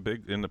team in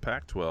the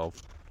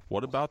Pac-12?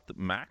 What about the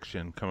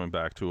Maction coming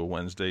back to a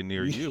Wednesday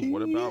near you?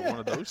 What about one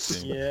of those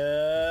teams?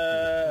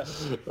 Yeah.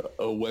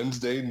 A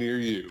Wednesday near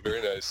you.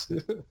 Very nice.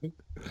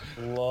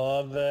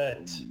 Love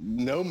it.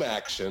 No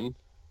Maction.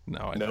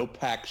 No, No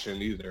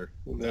Paction either.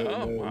 No,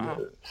 Oh,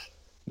 wow.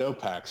 No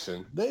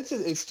Paction.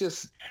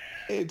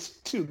 It's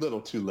too little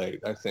too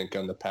late, I think,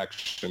 on the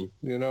Paction,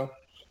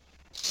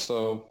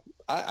 So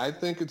I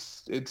think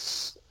it's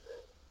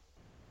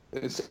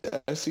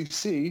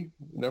SEC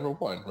number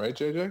 1, right,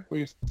 JJ? What do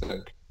you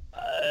think?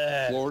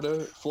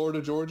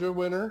 Florida, Georgia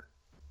winner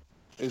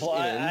is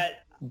in.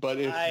 But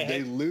if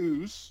they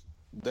lose,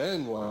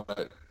 then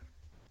what?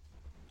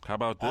 How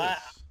about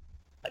this?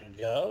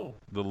 Go.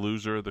 The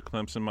loser of the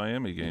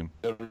Clemson-Miami game.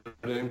 Notre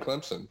Dame,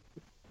 Clemson.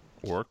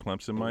 Or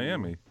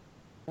Clemson-Miami.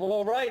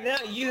 Well, right now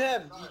you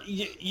have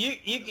you.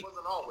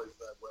 wasn't always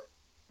that way.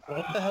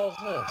 What the hell's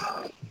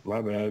this?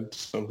 My bad.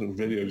 Something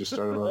video just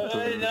started on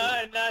Twitter.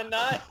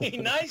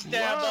 Nice,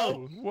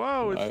 Dabo.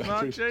 Whoa, it's I not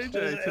appreciate-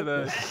 JJ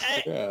today.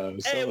 Yeah,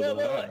 Hey, so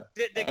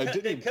wait. that. I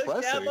didn't Coach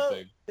press Dabo?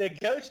 anything.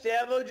 Did Coach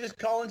Dabo just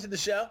call into the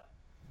show?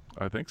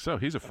 I think so.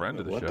 He's a friend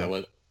of the What show. the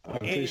was? I'm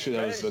pretty sure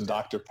that was the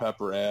Dr.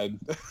 Pepper ad.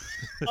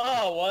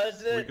 Oh,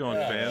 was it? We're going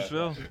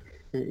Fansville?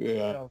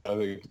 Yeah, I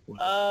think.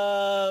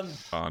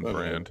 On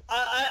brand.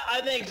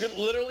 I think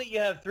literally you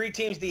have 3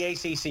 teams in the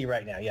ACC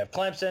right now. You have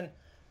Clemson.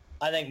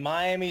 I think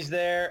Miami's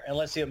there, and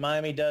let's see what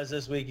Miami does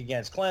this week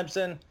against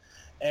Clemson.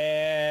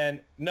 And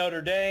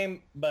Notre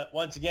Dame, but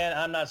once again,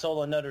 I'm not sold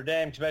on Notre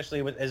Dame,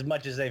 especially with as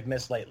much as they've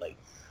missed lately.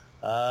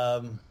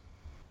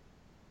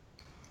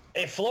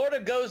 If Florida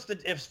runs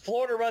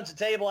the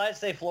table, I'd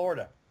say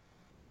Florida.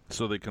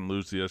 So they can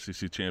lose the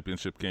SEC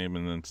championship game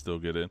and then still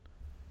get in?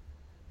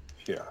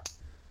 Yeah.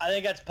 I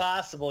think that's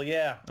possible,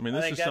 yeah. I mean, I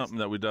this think is something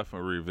that we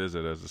definitely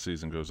revisit as the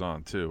season goes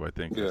on, too. I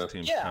think Yeah. as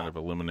teams Yeah. kind of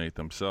eliminate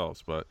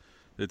themselves, but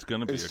it's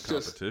going to be It's a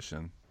just-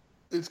 competition.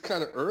 It's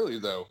kind of early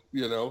though,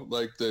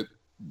 like the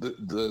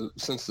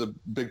since the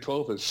Big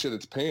 12 has shit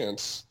its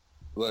pants,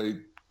 like,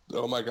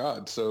 oh my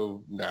God.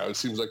 So now it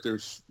seems like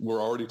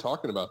we're already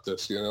talking about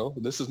this,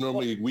 This is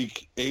normally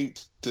week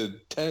 8 to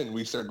 10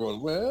 we start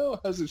going, well,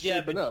 how's it Yeah,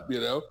 shaping up,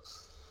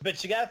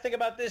 But you got to think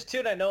about this too,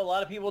 and I know a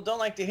lot of people don't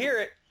like to hear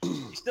it.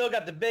 You still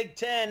got the Big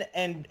Ten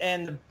and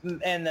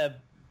the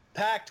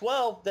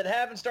Pac-12 that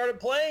haven't started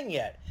playing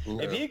yet.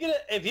 Yeah.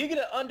 If you get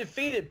an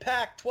undefeated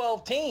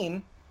Pac-12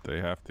 team, they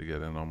have to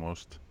get in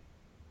almost.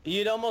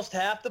 You'd almost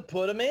have to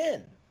put them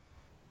in.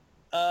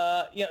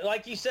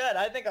 Like you said,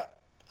 I think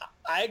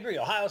I agree.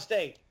 Ohio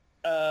State,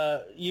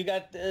 you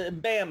got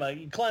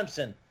Bama,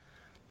 Clemson.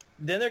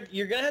 Then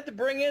you're going to have to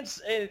bring in.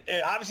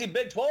 Obviously,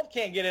 Big 12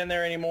 can't get in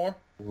there anymore.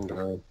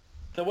 Okay.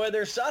 The way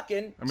they're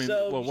sucking. I mean,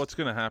 well, what's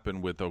going to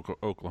happen with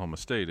Oklahoma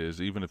State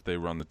is even if they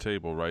run the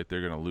table right,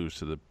 they're going to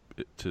lose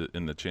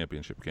in the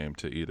championship game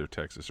to either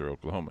Texas or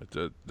Oklahoma.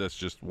 That's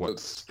just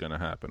what's going to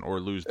happen, or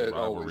lose the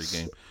rivalry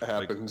game.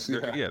 Happens.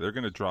 They're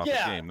going to drop a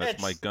game.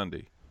 That's Mike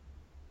Gundy.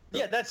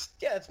 Yeah, that's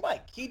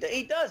Mike. He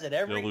does it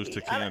every. They'll lose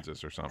to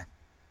Kansas or something.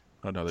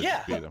 Oh no, they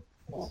just beat them.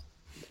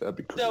 That'd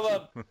be crazy.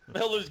 So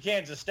he'll lose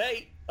Kansas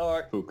State,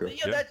 or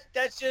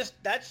that's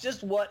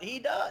just what he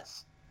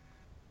does.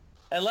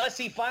 Unless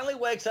he finally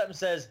wakes up and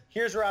says,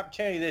 "Here's our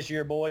opportunity this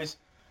year, boys.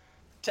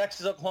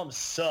 Texas, Oklahoma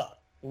suck.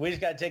 We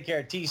just got to take care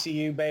of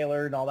TCU,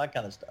 Baylor, and all that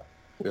kind of stuff."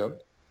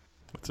 Yep.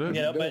 That's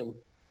it.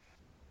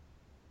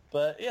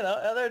 But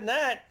other than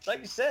that,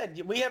 like you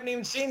said, we haven't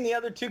even seen the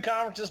other two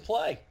conferences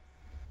play.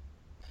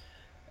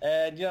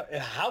 And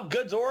how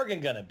good's Oregon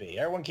going to be?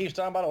 Everyone keeps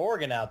talking about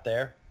Oregon out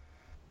there.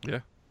 Yeah.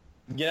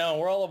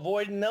 We're all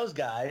avoiding those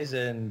guys,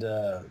 and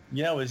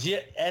is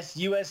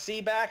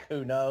USC back?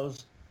 Who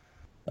knows?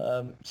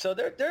 So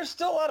there's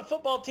still a lot of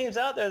football teams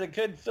out there that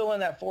could fill in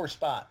that 4th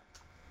spot.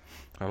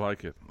 I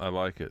like it.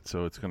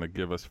 So it's going to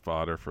give us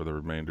fodder for the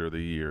remainder of the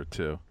year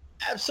too.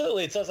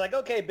 Absolutely. So it's like,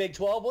 okay, Big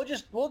 12,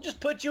 we'll just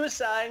put you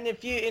aside, and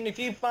if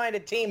you find a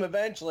team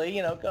eventually,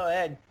 go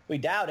ahead. We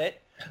doubt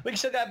it. We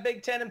still got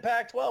Big 10 and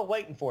Pac-12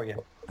 waiting for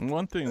you.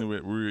 One thing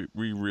that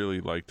we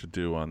really like to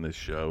do on this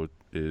show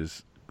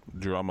is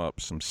drum up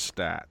some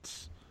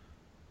stats.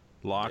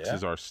 Locks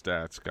is our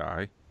stats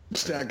guy.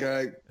 Stat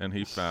guy. And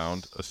he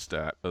found a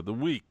stat of the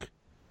week,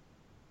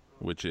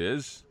 which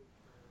is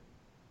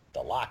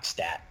the lock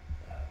stat.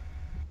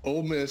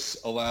 Ole Miss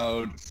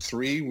allowed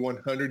 3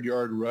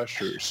 100-yard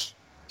rushers.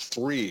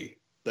 3.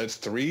 That's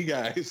 3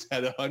 guys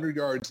at 100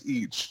 yards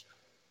each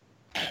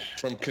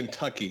from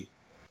Kentucky,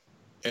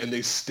 and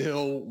they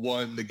still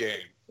won the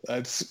game.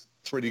 That's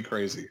pretty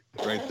crazy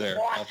right there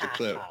off the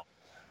clip.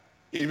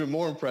 Even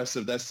more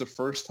impressive, that's the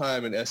first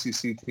time an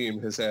SEC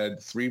team has had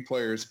 3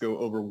 players go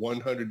over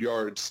 100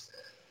 yards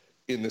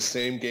in the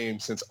same game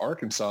since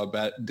Arkansas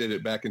did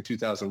it back in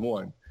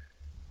 2001.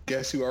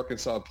 Guess who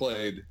Arkansas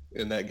played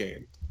in that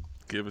game?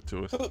 Give it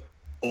to us.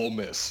 Ole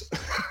Miss.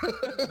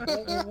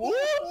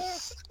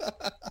 Whoops.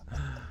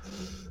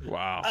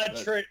 Wow.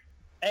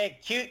 Hey,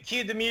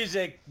 cue the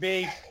music,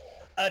 B.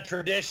 A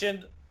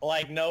tradition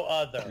like no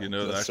other.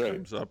 That's that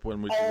comes up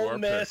when we do Ole our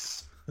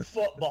Miss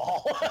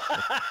football.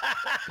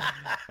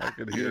 I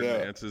could hear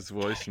Nance's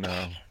voice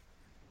now.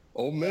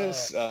 Ole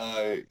Miss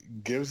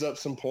gives up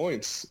some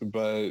points,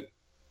 but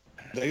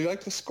they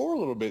like to score a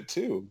little bit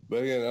too.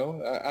 But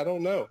I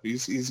don't know.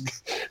 He's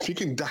if he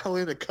can dial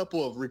in a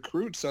couple of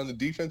recruits on the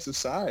defensive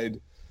side,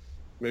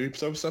 maybe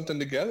throw something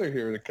together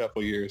here in a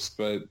couple of years.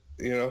 But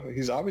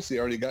he's obviously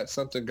already got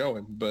something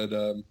going. But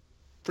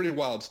pretty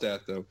wild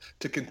stat though.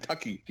 To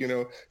Kentucky,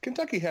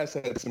 Kentucky has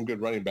had some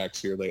good running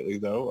backs here lately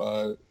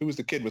though. Who was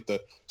the kid with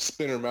the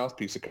spinner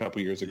mouthpiece a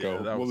couple years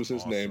ago? What was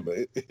his name?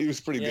 But he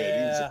was pretty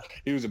good.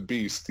 He was a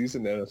beast. He's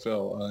in the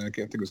NFL. I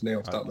can't think of his name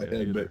off the top of my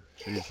head, but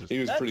he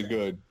was pretty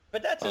good.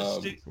 But that's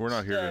we're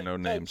not here to know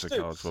names of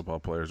college football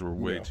players. We're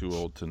way too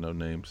old to know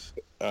names.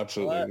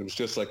 Absolutely. It was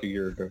just like a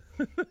year ago.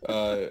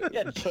 But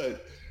yeah,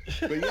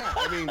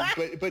 I mean,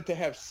 but to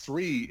have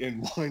 3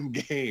 in one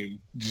game,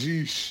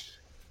 geesh,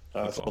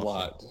 that's awesome. A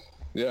lot.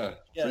 Yeah,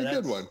 pretty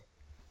good one.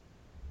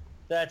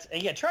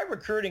 Try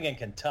recruiting in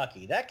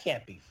Kentucky. That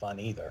can't be fun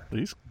either.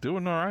 He's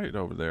doing all right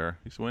over there.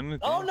 He's winning.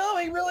 Oh no,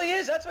 he really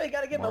is. That's why you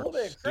got to give him a little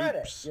bit of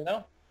credit.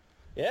 Stoops.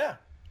 Yeah.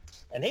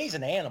 And he's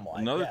an animal.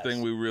 Another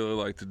thing we really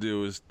like to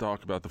do is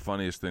talk about the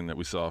funniest thing that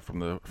we saw from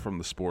the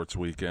sports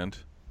weekend,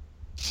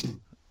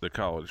 the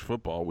college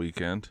football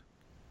weekend.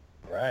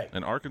 Right.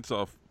 And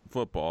Arkansas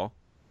football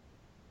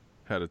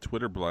had a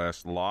Twitter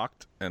blast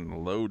locked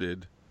and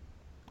loaded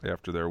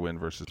after their win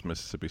versus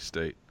Mississippi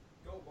State.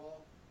 Go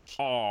ball.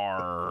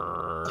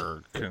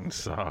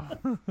 Arkansas.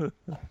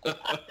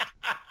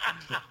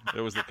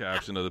 It was the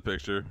caption of the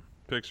picture.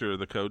 Picture of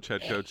the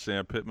head coach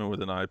Sam Pittman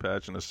with an eye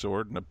patch and a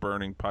sword and a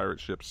burning pirate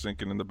ship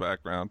sinking in the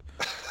background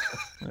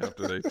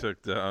after they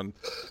took down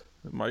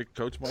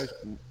Coach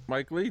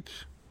Mike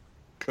Leach.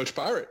 Coach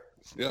Pirate.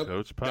 Yep.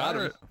 Coach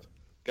Pirate.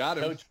 Got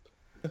him.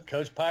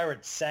 Coach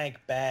Pirate sank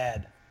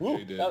bad. Yeah,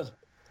 he did. That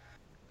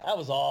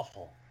was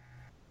awful.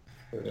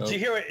 Yep.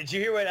 Did you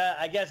hear what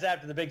I guess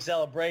after the big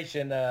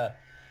celebration,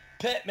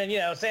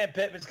 Pittman, Sam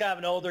Pittman's kind of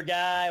an older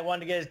guy,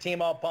 wanted to get his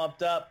team all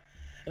pumped up.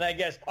 And I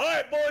guess, all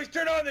right, boys,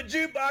 turn on the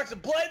jukebox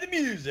and play the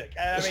music.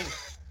 And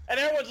and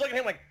everyone's looking at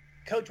him like,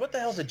 Coach, what the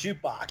hell's a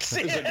jukebox?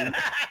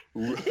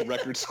 It's like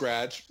record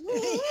scratch.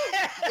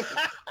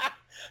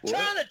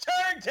 Turn the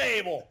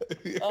turntable.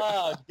 Yeah.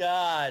 Oh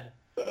God,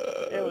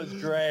 it was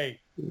great.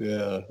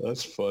 Yeah,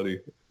 that's funny.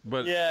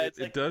 But yeah,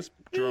 it does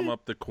drum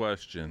up the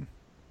question.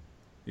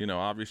 You know,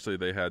 obviously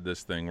they had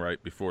this thing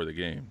right before the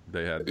game.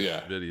 They had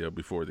this video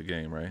before the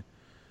game, right?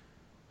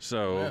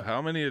 So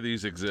how many of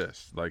these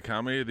exist? Like,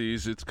 how many of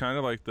these? It's kind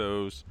of like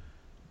those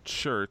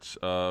shirts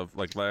of,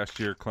 like, last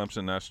year,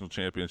 Clemson National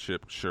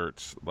Championship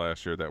shirts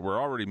last year that were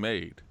already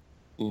made.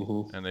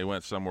 Mm-hmm. And they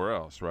went somewhere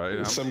else,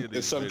 right? Some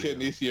kid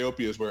in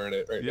Ethiopia is wearing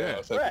it right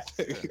now.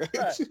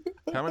 Right.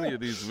 How many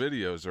of these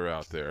videos are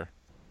out there?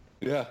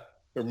 Yeah.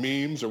 Or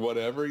memes or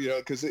whatever, you know,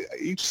 because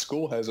each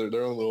school has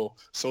their own little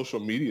social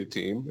media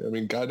team. I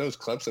mean, God knows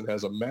Clemson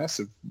has a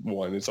massive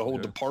one. It's a whole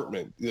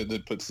department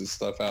that puts this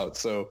stuff out.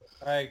 So,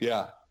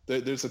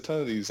 there's a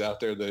ton of these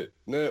out there that,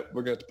 we're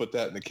going to have to put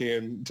that in the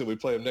can until we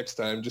play them next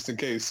time, just in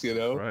case, you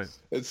know. Right.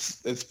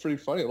 It's pretty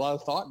funny. A lot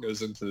of thought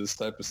goes into this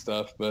type of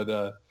stuff. But,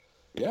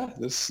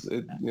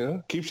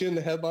 keeps you in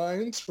the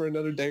headlines for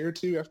another day or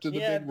two after the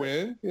big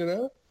win, you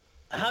know.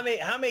 How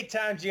many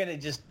times are you gonna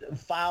just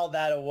file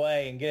that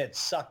away and get it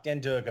sucked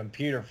into a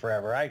computer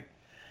forever? I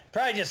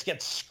probably just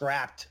get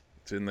scrapped.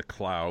 It's in the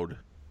cloud.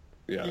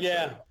 Yeah.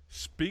 Right.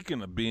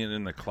 Speaking of being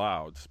in the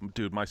clouds,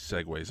 dude, my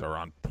segues are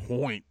on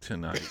point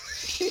tonight.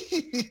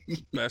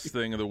 Best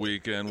thing of the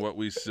weekend, what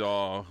we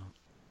saw.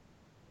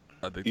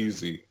 I think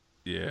easy.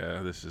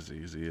 Yeah, this is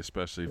easy,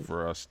 especially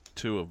for us.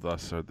 Two of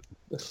us are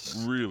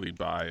really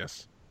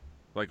biased,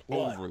 like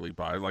overly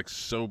biased, like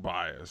so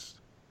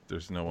biased.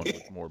 There's no one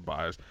with more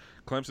bias.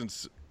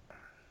 Clemson's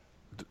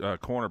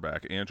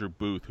cornerback, Andrew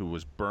Booth, who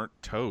was burnt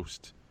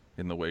toast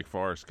in the Wake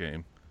Forest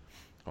game.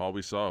 All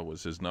we saw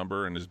was his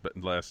number and his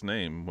last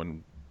name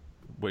when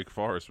Wake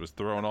Forest was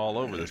thrown all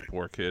over this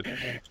poor kid.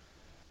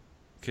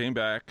 Came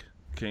back,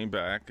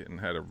 and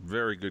had a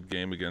very good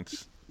game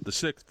against the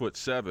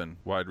 6'7"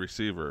 wide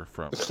receiver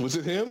from was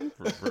it him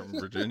from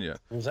Virginia.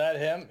 Was that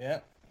him? Yeah.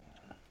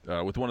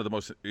 With one of the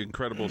most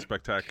incredible,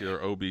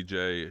 spectacular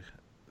OBJ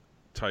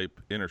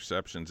type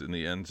interceptions in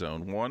the end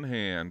zone. One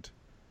hand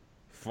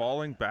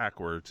falling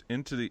backwards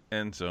into the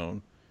end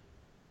zone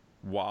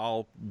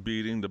while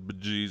beating the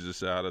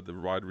bejesus out of the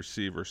wide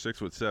receiver.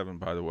 6'7",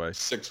 by the way.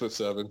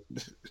 6'7".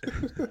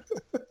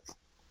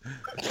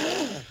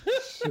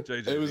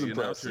 JJ, it was the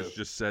impressive. Announcers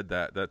just said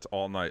that. That's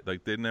all night.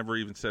 Like, they never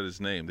even said his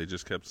name. They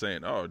just kept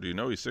saying, "Oh, do you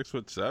know he's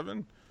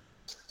 6'7"?"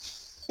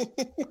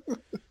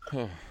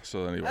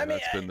 So anyway,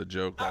 that's been the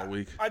joke all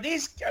week. Are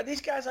these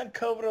guys on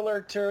COVID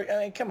alert too? I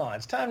mean, come on,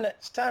 it's time to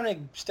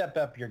step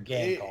up your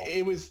game.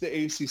 It was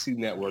the ACC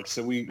network,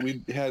 so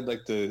we had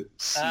like the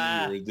C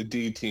or the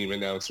D team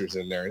announcers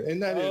in there,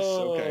 and that is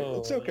okay.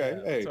 It's okay.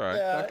 Yeah. Hey, it's all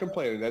right. Not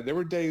complaining. There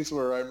were days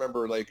where I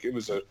remember like it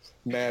was a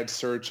mad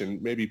search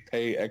and maybe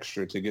pay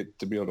extra to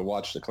be able to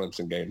watch the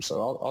Clemson game.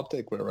 So I'll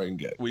take whatever I can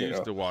get. We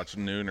used to watch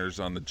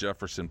Nooners on the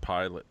Jefferson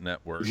Pilot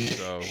Network.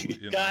 So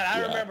God,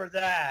 I remember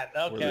that.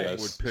 Okay, where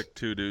they would pick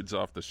two dudes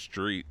off the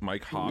street,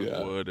 Mike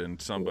Hogwood and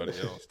somebody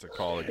else, to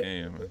call a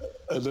game.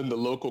 And then the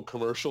local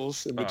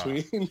commercials in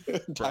between.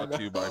 Brought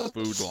to you by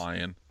Food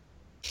Lion.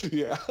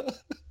 Yeah.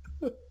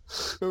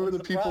 Remember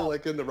the people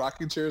like in the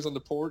rocking chairs on the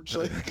porch?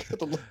 Like at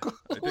the local.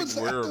 I think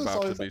we're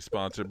about to be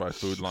sponsored by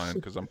Food Lion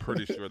because I'm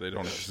pretty sure they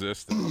don't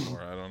exist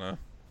anymore. I don't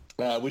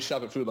know. We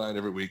shop at Food Lion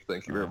every week.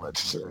 Thank you very much,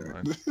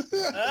 sir.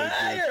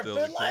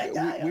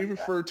 We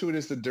refer to it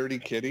as the Dirty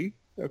Kitty.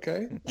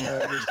 Okay.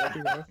 There's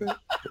nothing wrong with it.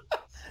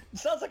 It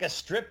sounds like a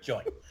strip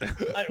joint.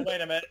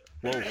 Wait a minute.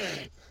 Whoa.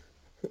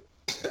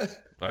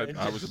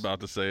 I was about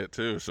to say it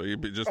too, so you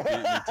just beat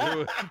me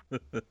to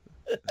it.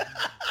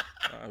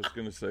 I was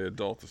going to say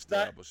adult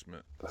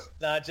establishment.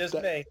 Not just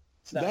me.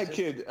 That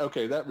kid,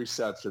 okay, that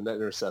interception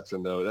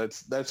though,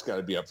 that's got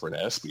to be up for an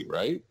ESPY,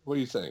 right? What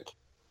do you think?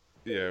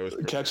 Yeah, it was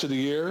catch of the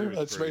year.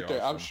 That's right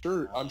there.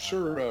 Awesome. I'm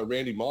sure.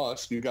 Randy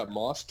Moss, you got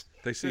mossed.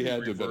 They said he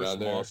reverse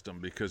mossed him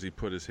because he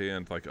put his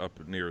hand like up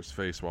near his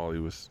face while he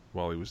was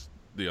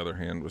the other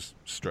hand was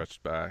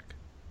stretched back.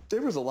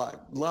 There was a lot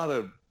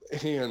of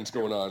hands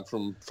going on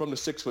from the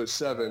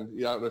 6'7".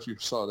 Yeah, I don't know if you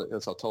saw that.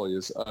 That's how tall he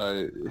is.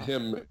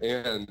 Him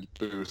and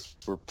Booth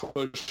were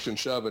push and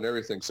shove and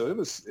everything. So it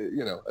was, it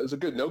was a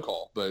good no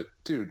call. But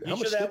dude, how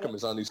much stickum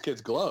is on these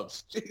kids'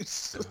 gloves?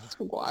 Jeez, it's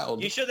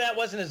wild. You sure that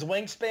wasn't his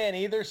wingspan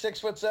either?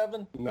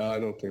 6'7"? No, I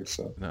don't think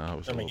so. No, it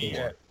was a little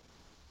more.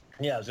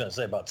 Yeah, I was going to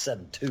say about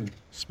 7'2".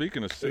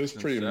 Speaking of 6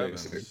 and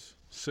 7s,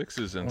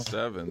 6s and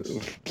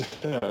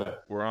 7s,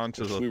 we're on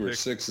to the we were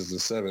 6s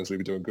and 7s, we'd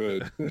be doing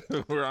good.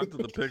 We're on to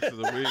the picks of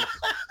the week.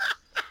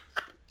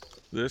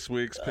 This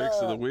week's picks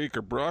of the week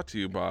are brought to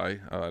you by,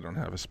 I don't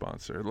have a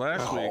sponsor.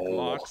 Last week,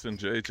 Locks and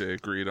JJ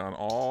agreed on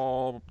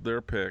all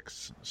their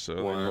picks,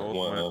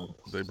 so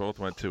they both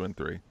went 2 and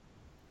 3.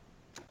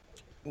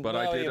 But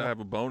I did have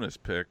a bonus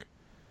pick,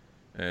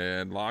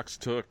 and Locks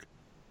took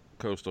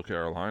Coastal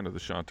Carolina, the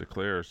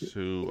Chanticleers,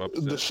 who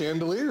upset the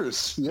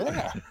Chandeliers,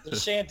 yeah, the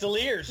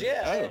Chanticleers,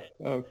 yeah.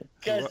 Oh,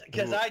 okay.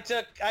 Because I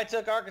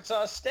took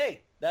Arkansas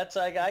State. That's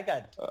like I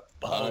got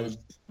I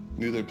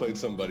knew they played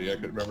somebody. I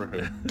couldn't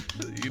remember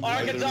who.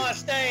 Arkansas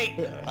State.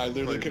 I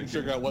literally couldn't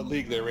figure out what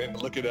league they were in.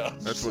 Look it up.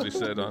 That's what he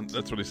said on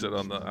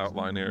the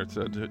outline here. It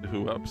said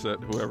who upset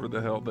whoever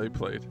the hell they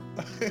played,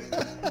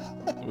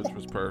 which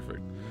was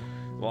perfect.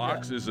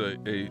 Locks is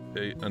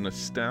an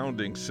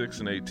astounding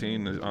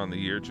 6-18 on the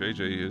year.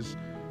 JJ is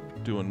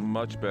doing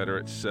much better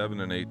at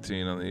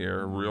 7-18 on the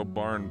year. A real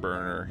barn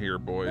burner here,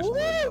 boys.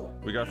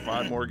 We got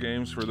 5 more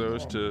games for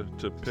those to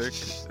pick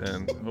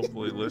and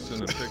hopefully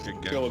listen and pick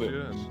against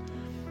you.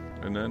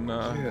 And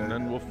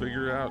then we'll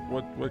figure out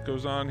what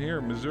goes on here.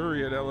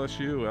 Missouri at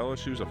LSU.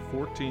 LSU's a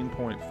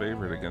 14-point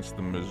favorite against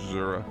the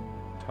Missouri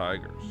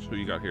Tigers. Who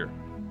you got here?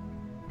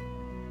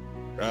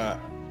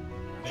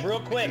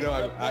 Real quick.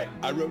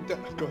 I wrote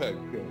down. Go ahead.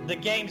 The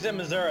game's in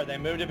Missouri. They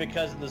moved it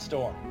because of the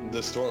storm.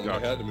 The storm. They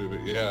had to move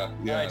it. Yeah.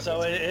 All right,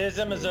 so it is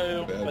in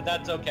Missouri, but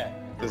that's okay.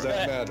 Does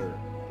that matter?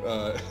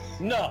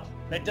 No,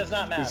 it does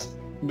not matter.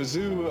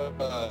 Mizzou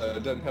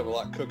doesn't have a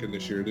lot cooking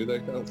this year, do they? I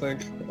don't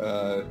think.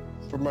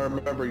 From what I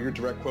remember, your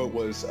direct quote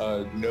was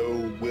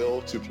no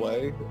will to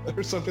play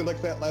or something like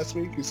that last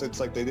week. You said it's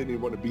like they didn't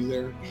even want to be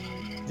there.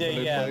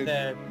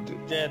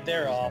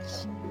 They're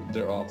awful.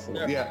 They're awful.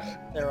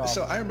 They're awful.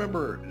 So I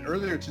remember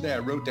earlier today I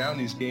wrote down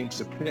these games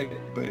to pick,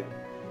 but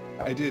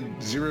I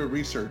did zero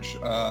research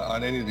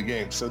on any of the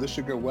games, so this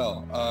should go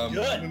well. Good.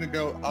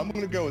 I'm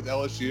gonna go with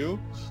LSU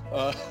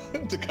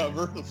to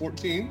cover the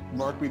 14.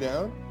 Mark me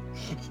down.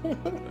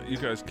 You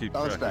guys keep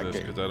track of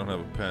this because I don't have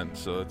a pen,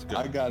 so that's good.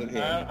 I got it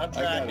handled. I'm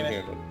tracking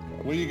it.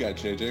 What do you got,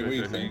 JJ? What do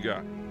you think? Who you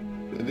got?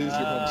 It is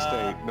your home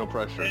state. No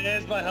pressure. It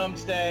is my home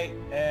state,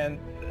 and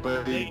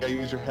but you gotta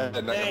use your head,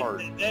 not your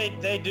heart.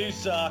 They do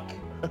suck.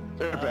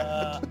 They're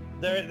bad.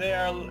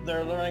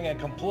 They're learning a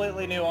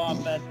completely new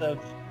offensive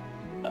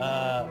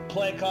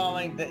play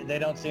calling. They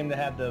don't seem to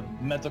have the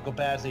mental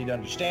capacity to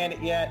understand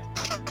it yet.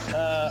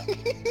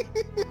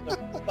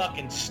 They're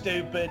fucking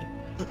stupid.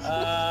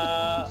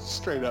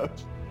 Straight up.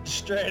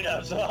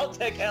 So I'll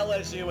take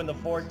LSU in the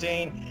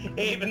 14,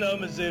 even though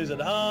Mizzou's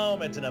at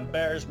home. It's an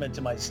embarrassment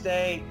to my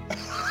state.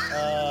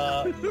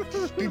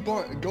 Be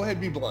blunt. Go ahead,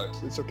 be blunt.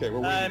 It's okay.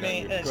 I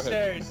mean,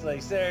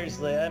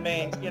 seriously. I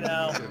mean, you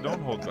know.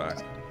 Don't hold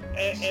back.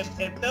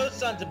 If those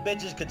sons of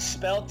bitches could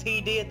spell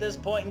TD at this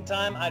point in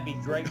time, I'd be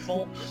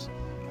grateful.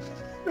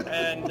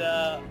 And,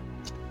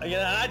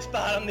 I'd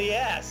spot them the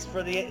ass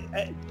for the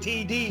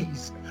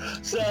TDs.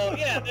 So,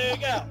 yeah, there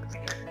you go.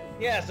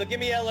 Yeah, so give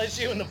me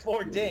LSU in the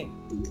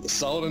 14.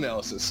 Solid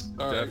analysis.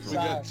 All right, we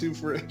got two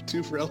for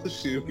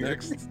LSU here.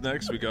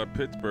 Next, we got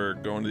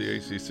Pittsburgh going to the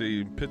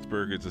ACC.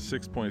 Pittsburgh is a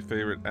 6-point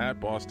favorite at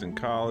Boston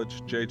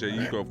College. JJ,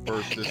 you go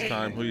first this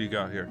time. Who you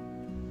got here?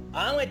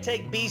 I'm going to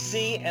take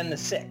BC and the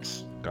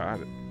 6.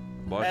 Got it.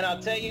 And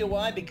I'll tell you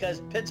why,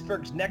 because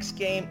Pittsburgh's next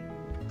game,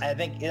 I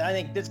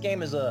think this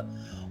game is a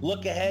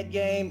look-ahead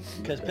game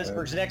because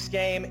Pittsburgh's next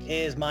game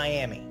is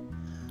Miami.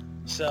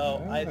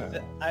 So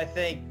I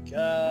think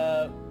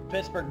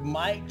Pittsburgh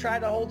might try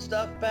to hold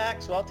stuff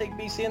back, so I'll take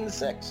BC in the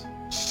 6.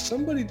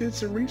 Somebody did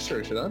some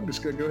research, and I'm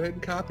just going to go ahead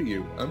and copy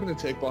you. I'm going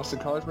to take Boston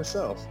College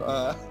myself.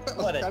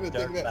 What a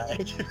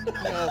dirtbag.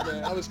 No,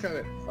 man, I was kind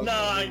of...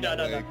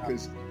 No.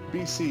 Because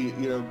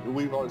BC,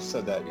 we've always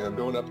said that,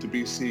 going up to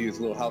BC is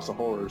a little house of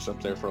horrors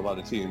up there for a lot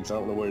of teams. I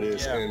don't know what it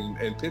is. Yeah.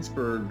 And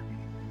Pittsburgh,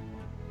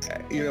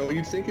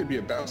 you'd think it'd be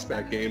a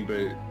bounce-back game,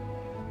 but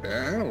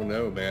I don't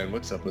know, man.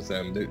 What's up with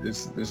them?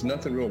 There's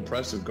nothing real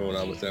impressive going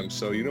on with them.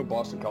 So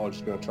Boston College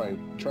is going to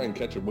try and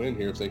catch a win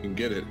here if they can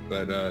get it.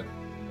 But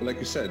like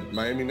you said,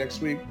 Miami next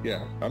week.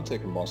 Yeah, I'm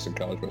taking Boston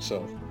College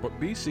myself. But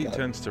BC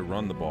tends to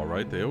run the ball,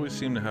 right? They always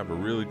seem to have a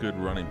really good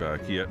running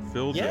back. Yet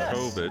Phil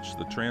Jurkovec,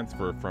 the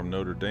transfer from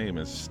Notre Dame,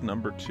 is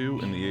number 2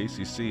 in the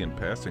ACC in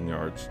passing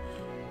yards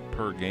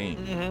per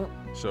game.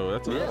 Mm-hmm. So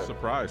that's a little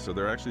surprise. So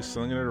they're actually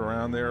slinging it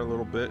around there a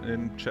little bit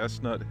in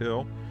Chestnut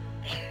Hill.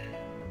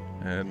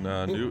 And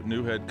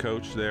new head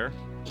coach there,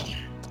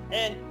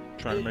 and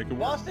trying to make it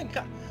work.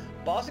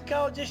 Boston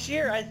College this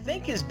year, I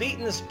think, is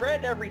beating the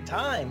spread every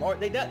time, or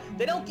they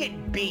don't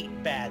get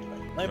beat badly.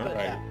 Let me put it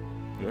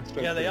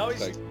that. Yeah, they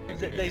always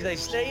they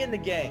stay in the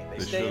game.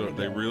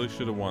 They really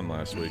should have won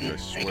last week. I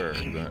swear.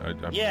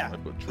 I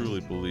truly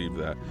believe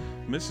that.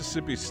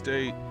 Mississippi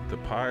State, the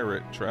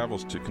Pirate,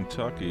 travels to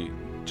Kentucky.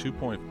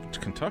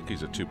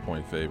 Kentucky's a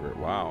 2-point favorite.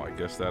 Wow, I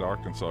guess that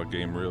Arkansas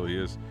game really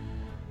is.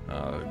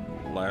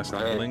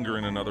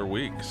 Lingering another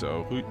week.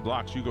 So,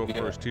 Blocks, you go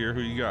first here.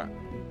 Who you got?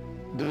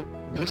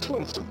 This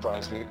one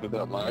surprised me with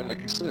that line.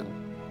 Like you said,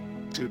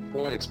 2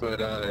 points.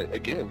 But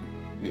again,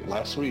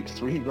 last week,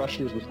 3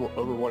 rushers with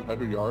over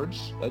 100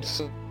 yards.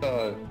 That's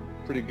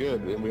pretty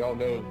good. And we all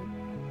know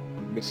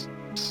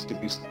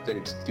Mississippi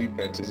State's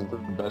defense isn't the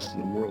best in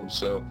the world.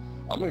 So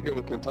I'm going to go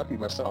with Kentucky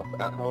myself.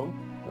 At home,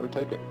 I would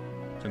take it.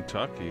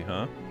 Kentucky,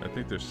 huh? I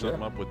think there's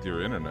something up with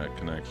your internet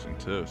connection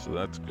too, so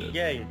that's good.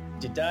 Yeah,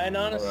 you're dying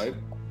on us. All right,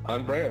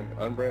 on brand.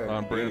 On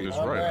brand is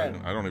right.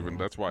 I don't even.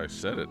 That's why I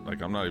said it.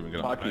 Like I'm not even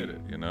gonna hide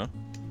it.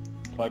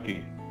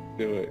 Kentucky.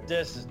 Do it.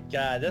 This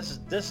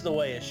is the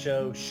way a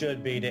show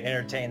should be to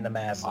entertain the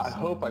masses. I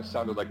hope I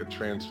sounded like a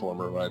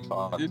transformer when I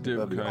talked. You do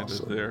That'd be kind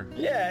awesome. of there.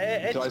 Yeah,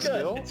 it's Do I good.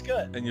 still? It's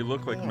good. And you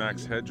look like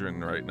Max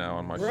Hedren right now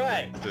on my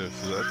Right. screen, too,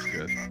 so that's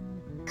good.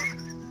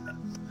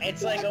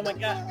 It's like, oh my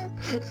God,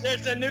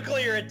 there's a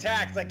nuclear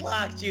attack. It's like,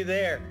 Locks, you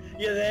there?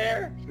 You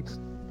there?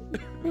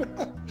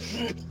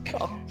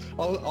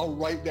 I'll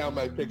write down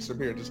my picks from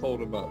here. Just hold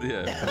them up.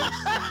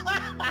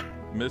 Yeah.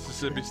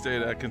 Mississippi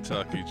State at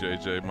Kentucky,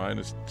 JJ,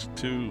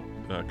 -2.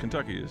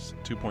 Kentucky is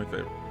 2-point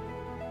favorite.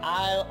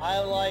 I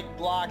like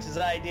Blocks'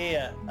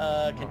 idea.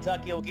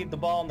 Kentucky will keep the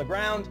ball on the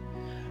ground.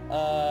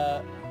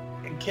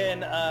 Can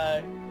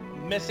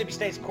Mississippi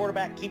State's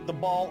quarterback keep the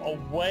ball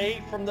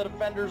away from the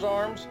defender's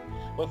arms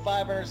with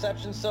 5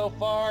 interceptions so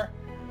far?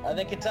 I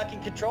think Kentucky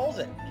controls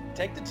it.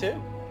 Take the 2.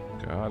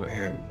 Got it.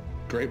 Man,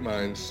 great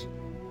minds.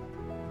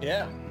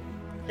 Yeah.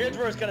 Here's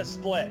where it's going to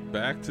split.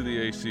 Back to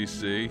the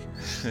ACC.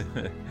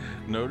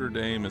 Notre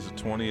Dame is a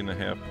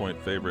 20.5-point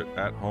favorite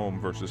at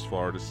home versus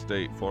Florida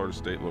State. Florida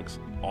State looks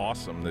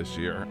awesome this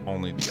year,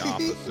 only the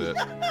opposite.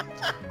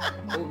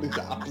 Only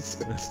the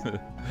opposite.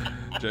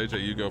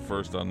 JJ, you go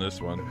first on this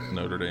one.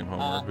 Notre Dame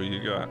homer. Who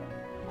you got?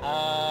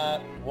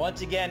 Once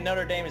again,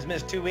 Notre Dame has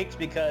missed 2 weeks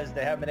because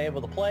they haven't been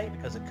able to play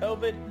because of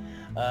COVID.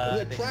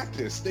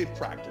 They've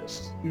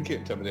practiced. You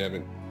can't tell me they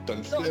haven't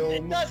done So film.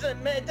 it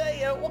doesn't mean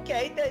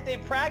they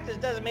practice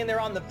doesn't mean they're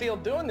on the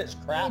field doing this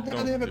crap. They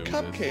have a do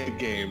cupcake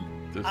game.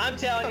 I'm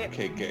telling you,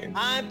 Cupcake game.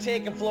 I'm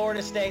taking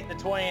Florida State the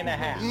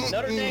 20.5.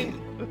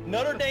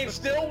 Notre Dame's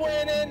still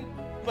winning,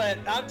 but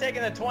I'm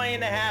taking the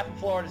 20.5 of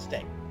Florida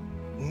State.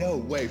 No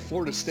way.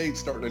 Florida State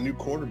starting a new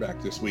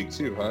quarterback this week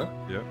too, huh?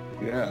 Yep.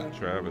 Yeah.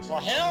 Travis. Well,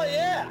 hell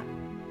yeah.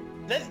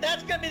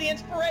 That's gonna be the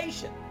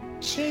inspiration.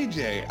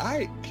 JJ,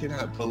 I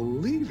cannot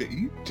believe it.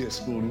 You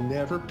just will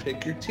never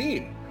pick your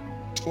team.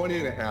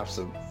 20.5's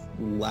a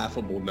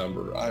laughable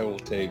number. I will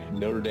take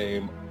Notre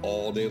Dame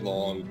all day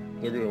long.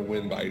 They're going to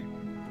win by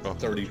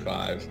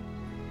 35.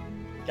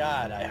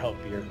 God, I hope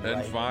you're And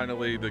right.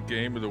 finally, the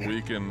game of the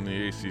weekend in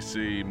the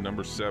ACC,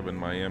 number 7,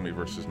 Miami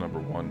versus number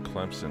 1,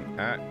 Clemson.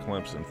 At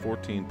Clemson,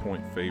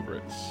 14-point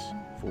favorites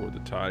for the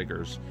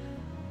Tigers.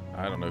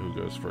 I don't know who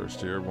goes first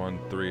here. 1,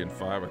 3, and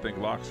 5. I think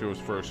Locks goes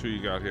first. Who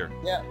you got here?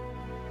 Yeah.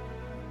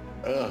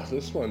 Ugh,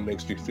 this one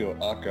makes me feel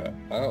aka.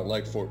 I don't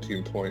like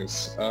 14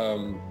 points.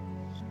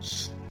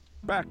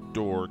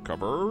 Backdoor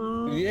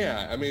cover.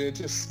 Yeah, I mean, it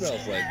just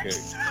smells like it.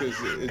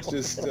 Because it's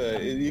just,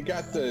 you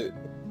got the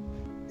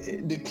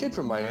kid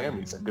from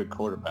Miami's a good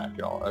quarterback,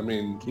 y'all. I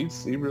mean, he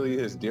really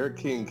is. Derek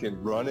King can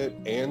run it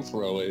and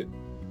throw it.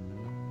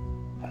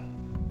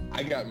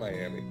 I got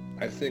Miami.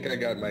 I think I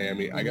got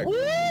Miami. I got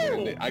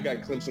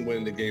Clemson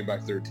winning the game by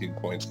 13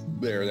 points.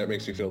 There, that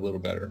makes me feel a little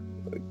better.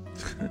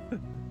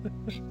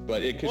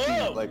 But it could be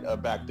like a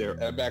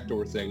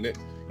backdoor thing. That,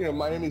 you know,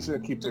 Miami's going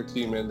to keep their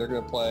team in. They're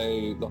going to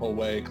play the whole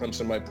way.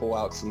 Clemson might pull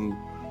out some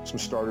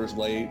starters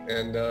late,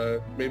 and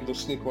maybe they'll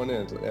sneak one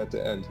in at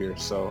the end here.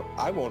 So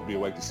I won't be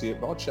awake to see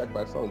it, but I'll check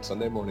my phone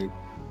Sunday morning.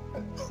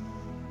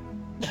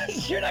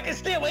 You're not gonna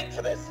stay awake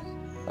for this?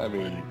 I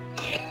mean,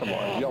 come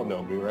on, y'all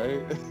know me,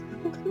 right?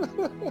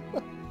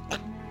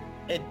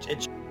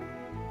 It's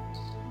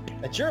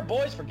your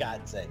boys, for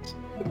God's sakes.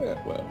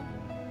 Yeah, well.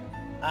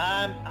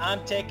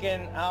 I'm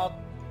taking.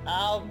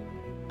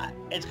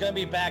 It's gonna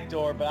be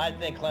backdoor, but I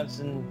think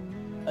Clemson.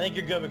 I think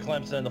you're good with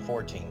Clemson in the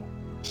 14.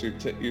 So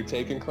you're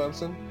taking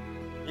Clemson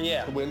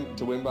Yeah.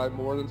 to win by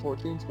more than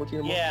 14 or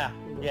more? Yeah.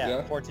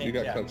 14. You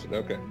got Yeah. Clemson.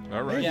 Okay.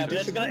 All right. Yeah, but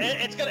it's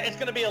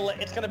gonna be a late.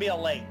 It's gonna be a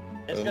late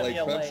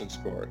Clemson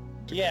score.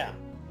 Yeah.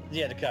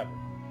 Yeah, to cover.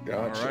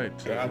 Gotcha. All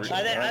right. Gotcha.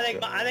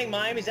 I think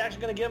Miami's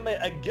actually gonna give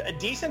them a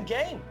decent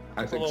game.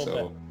 I think a little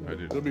so. I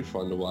do. It'll be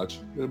fun to watch.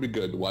 It'll be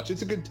good to watch.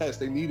 It's a good test.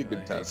 They need a good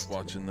I hate test.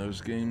 watching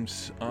those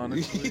games,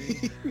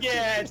 honestly.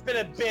 Yeah, it's been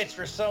a bitch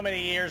for so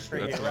many years for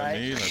That's you, what right? I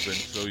mean. I've been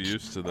so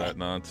used to that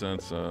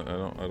nonsense. I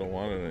don't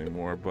want it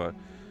anymore. But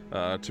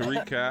to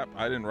recap,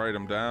 I didn't write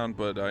them down,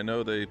 but I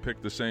know they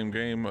picked the same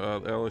game.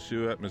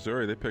 LSU at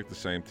Missouri, they picked the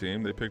same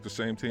team. They picked the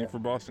same team for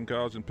Boston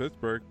College and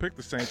Pittsburgh. Picked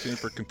the same team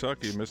for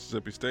Kentucky and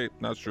Mississippi State.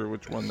 Not sure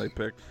which one they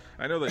picked.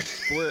 I know they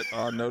split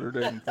on Notre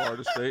Dame and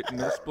Florida State, and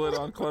they split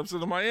on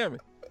Clemson and Miami.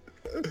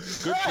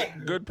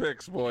 Good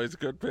picks, boys.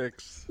 Good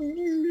picks.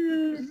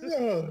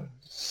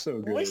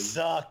 So good. We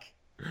suck.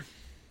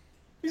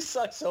 We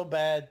suck so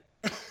bad.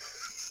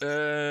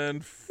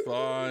 And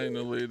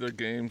finally, the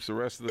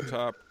rest of the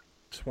top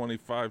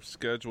 25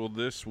 schedule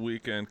this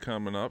weekend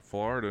coming up.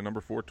 Florida,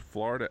 number 4 to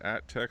Florida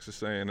at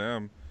Texas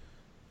A&M.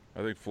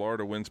 I think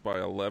Florida wins by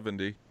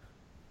 11.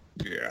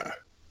 Yeah.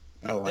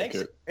 I like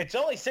it. It's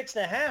only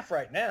 6.5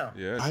 right now.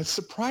 Yeah, It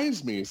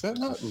surprised me. Is that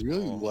not really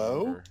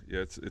low?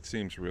 Yeah, it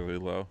seems really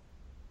low.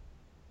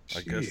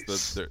 I guess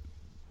Jeez. that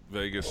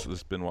Vegas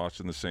has been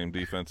watching the same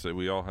defense that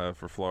we all have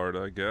for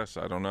Florida, I guess.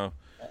 I don't know.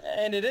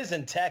 And it is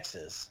in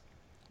Texas.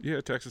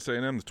 Yeah, Texas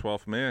A&M, the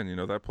 12th man. You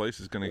know, that place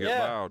is going to get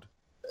Yeah. loud.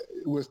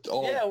 with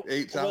all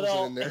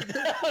 8,000 in there.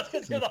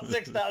 With all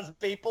 6,000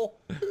 people.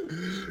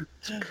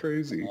 It's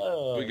crazy.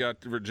 We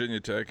got Virginia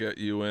Tech at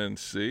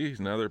UNC.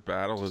 Another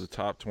battle of the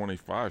top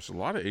 25. So a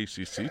lot of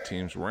ACC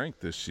teams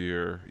ranked this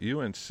year.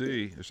 UNC,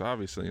 there's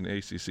obviously an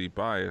ACC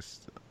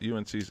bias.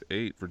 UNC's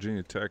 8.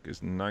 Virginia Tech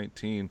is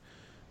 19.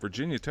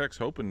 Virginia Tech's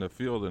hoping to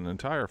field an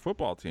entire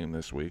football team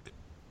this week.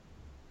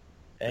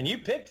 And you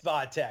picked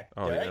Vodtech,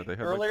 Oh, right? yeah. They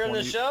had Earlier in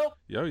the show?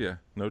 Oh, yeah.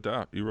 No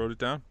doubt. You wrote it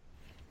down?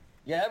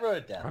 Yeah, I wrote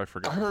it down. I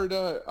forgot. I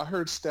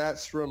heard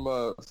stats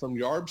from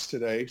Yarbs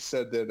today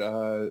said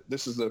that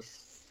this is the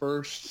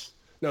first.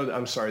 No,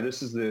 I'm sorry.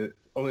 This is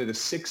only the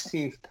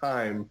 16th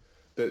time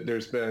that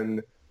there's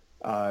been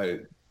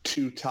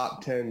 2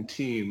 top 10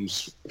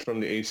 teams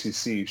from the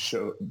ACC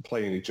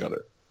playing each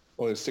other.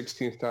 Only the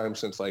 16th time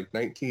since like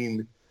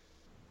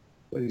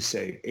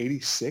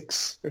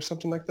 86 or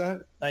something like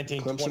that?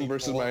 1924. Clemson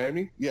versus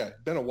Miami? Yeah,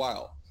 been a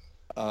while.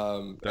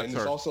 And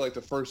it's also like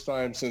the first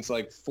time since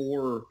like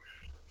four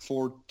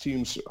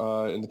teams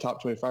in the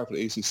top 25 for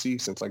the ACC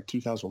since like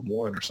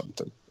 2001 or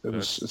something.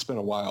 It's been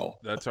a while.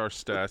 That's our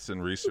stats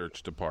and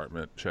research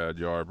department, Chad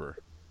Yarber.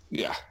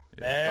 Yeah.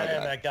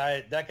 Man,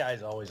 that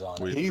guy's always on.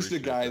 He's the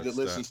guy that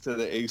listens to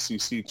the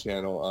ACC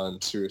channel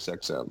on Sirius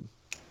XM.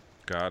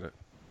 Got it.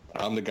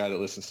 I'm the guy that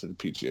listens to the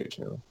PGA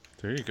channel.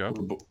 There you go.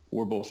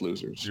 We're both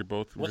losers. You're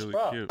both What's really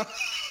up? cute.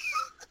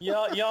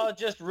 Y'all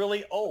just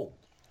really old.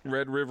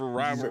 Red River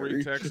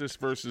rivalry, Texas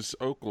versus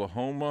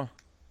Oklahoma.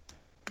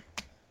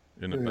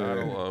 In a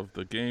battle of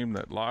the game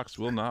that Locks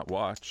will not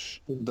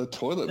watch. The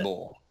toilet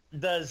bowl.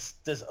 Does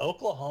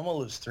Oklahoma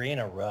lose 3 in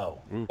a row?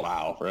 Ooh,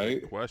 Wow,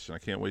 right? good question. I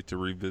can't wait to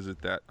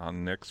revisit that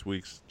on next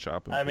week's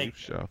Chop and Beef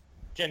show.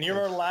 Ken, you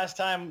remember the last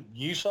time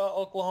you saw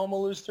Oklahoma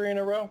lose 3 in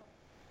a row?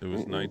 It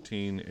was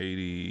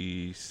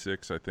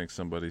 1986, I think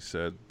somebody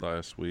said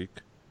last week.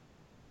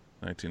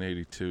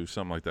 1982,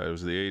 something like that. It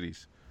was the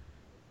 80s.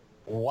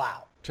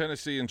 Wow.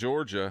 Tennessee and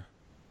Georgia.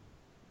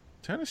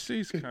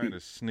 Tennessee's kind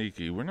of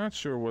sneaky. We're not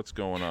sure what's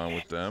going on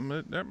with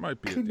them. That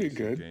might be a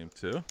decent game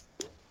too.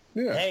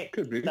 Yeah, Hey,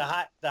 could be. the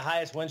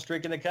highest win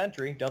streak in the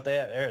country.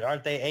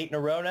 Aren't they 8 in a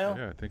row now?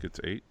 Yeah, I think it's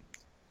 8.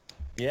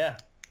 Yeah.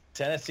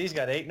 Tennessee's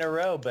got 8 in a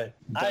row, but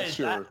That's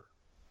your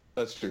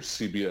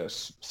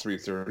CBS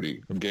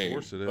 3:30 game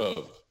course it is.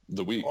 of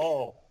the week.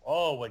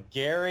 with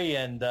Gary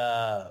and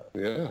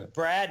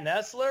Brad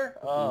Nessler.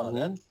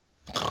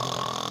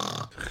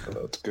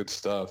 That's good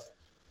stuff.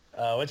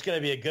 It's going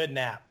to be a good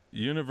nap.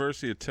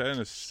 University of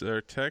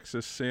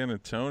Texas San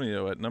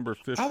Antonio at number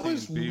 15. I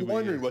was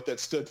wondering what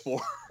that stood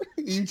for.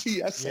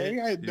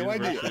 UTSA? I had no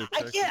idea. University of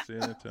Texas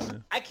San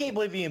Antonio. I can't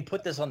believe you even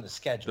put this on the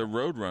schedule. The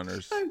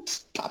Roadrunners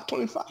It's top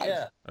 25.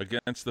 Yeah.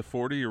 against the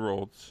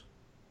 40-year-olds.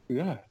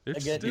 Yeah.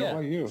 It's Again,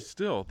 still, yeah.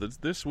 still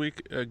this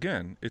week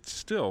again. It's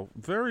still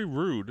very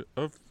rude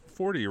of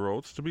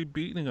 40-year-olds to be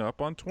beating up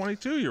on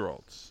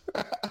 22-year-olds.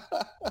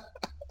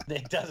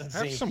 It doesn't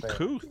Have seem some fair.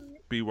 couth,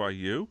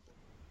 BYU.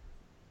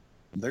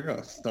 They're going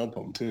to thump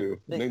them, too.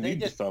 They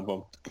need just- to thump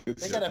them.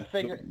 They got to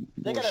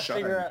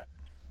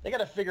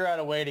figure out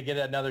a way to get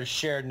another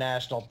shared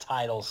national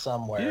title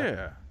somewhere.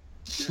 Yeah.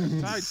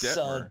 Ty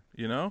Detmer,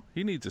 you know,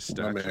 he needs a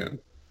My statue.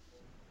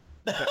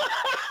 man.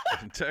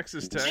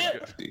 Texas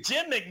Tech.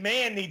 Jim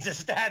McMahon needs a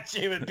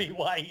statue at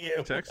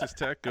BYU. Texas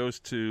Tech goes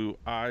to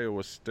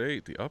Iowa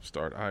State, the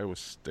upstart Iowa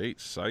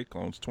State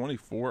Cyclones,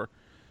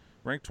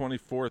 ranked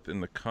 24th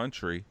in the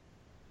country.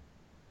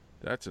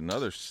 That's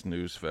another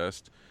snooze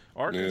fest.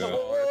 Arkansas.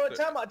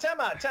 Time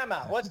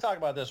out. Let's talk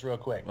about this real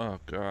quick. Oh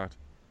God.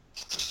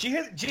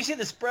 Did you see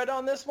the spread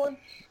on this one?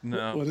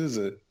 No. What is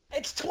it?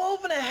 It's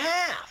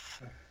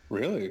 12.5.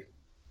 Really?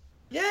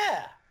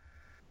 Yeah.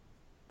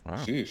 Wow.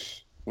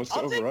 Sheesh. What's the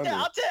I'll over-under?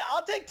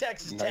 take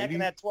Texas Tech 90? in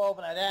that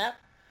 12.5.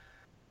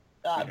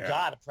 God,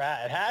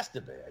 it has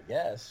to be, I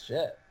guess.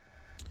 Shit.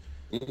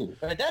 I mean,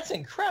 that's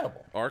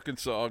incredible.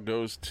 Arkansas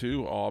goes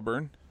to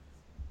Auburn.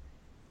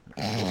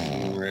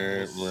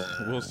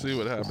 We'll see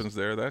what happens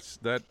there.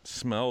 That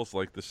smells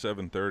like the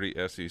 7:30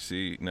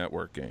 SEC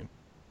network game,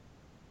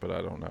 but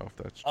I don't know if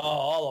that's true. Oh,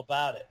 all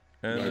about it.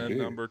 And Might then be.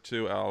 number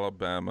 2,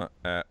 Alabama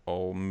at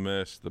Ole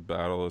Miss. The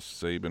battle of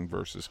Saban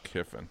versus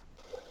Kiffin.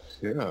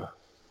 Yeah.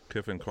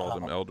 Kiffin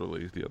called him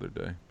elderly the other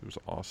day. It was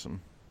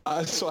awesome.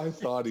 So I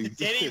thought he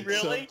Did he did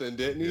really? something,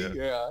 didn't he?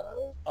 Yeah.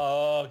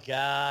 Oh,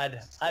 God.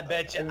 I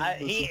bet you. He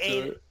Listen to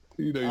ate. it.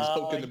 You know, he's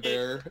poking the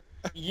bear.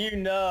 You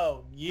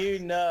know.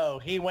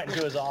 He went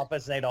into his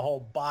office and ate a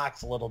whole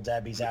box of Little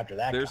Debbie's after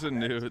that. There's a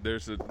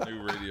comment.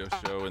 new radio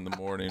show in the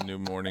morning, new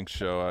morning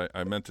show.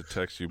 I meant to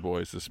text you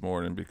boys this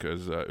morning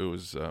because it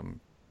was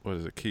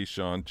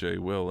Keyshawn, J.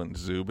 Will, and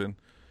Zubin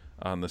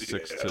on the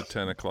 6 to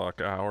 10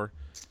 o'clock hour,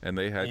 and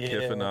they had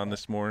Kiffin on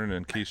this morning.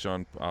 And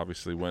Keyshawn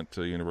obviously went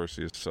to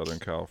University of Southern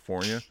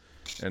California,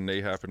 and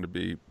they happened to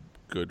be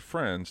good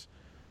friends,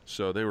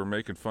 so they were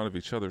making fun of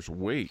each other's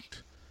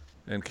weight.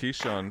 And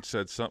Keyshawn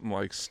said something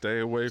like, "Stay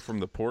away from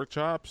the pork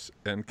chops,"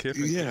 and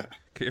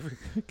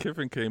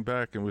Kiffin came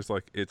back and was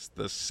like, "It's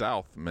the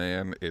South,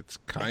 man. It's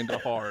kind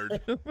of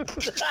hard."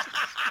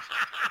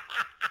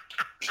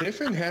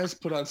 Kiffin has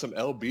put on some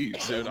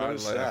LBs. Dude, I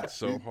laughed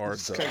so hard.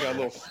 He's kind of got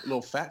a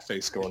little fat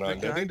face going on.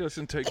 The guy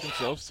doesn't take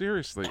himself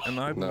seriously, and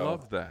I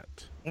love that.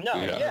 No,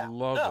 yeah. I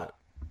love it.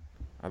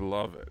 I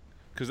love it.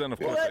 Because then, of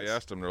course, I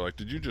asked him. They're like,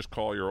 "Did you just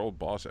call your old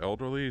boss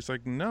elderly?" He's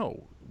like,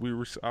 "No, I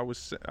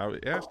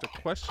asked a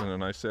question,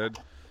 and I said,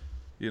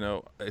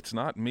 it's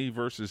not me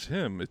versus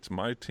him. It's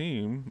my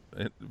team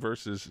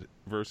versus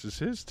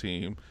his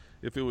team.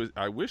 If it was,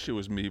 I wish it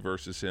was me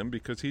versus him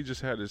because he just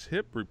had his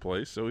hip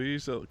replaced, so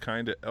he's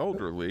kind of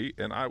elderly,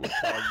 and I would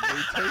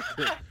probably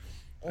take him."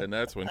 And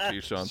that's when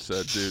Keyshawn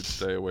said, "Dude,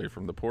 stay away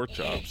from the pork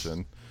chops,"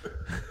 and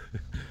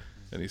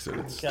he said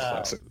it's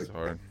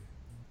hard.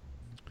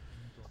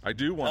 I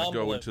do want to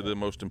go into the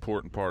most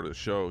important part of the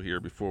show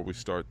here before we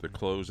start the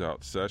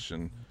closeout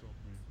session.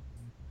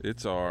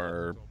 It's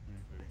our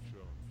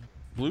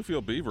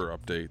Bluefield Beaver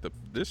update.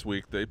 This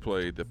week they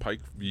played the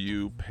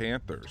Pikeview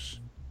Panthers.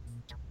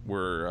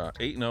 We're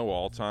 8-0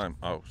 all time.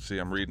 Oh, see,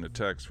 I'm reading a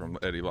text from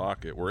Eddie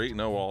Lockett. We're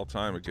 8-0 all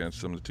time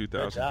against them. The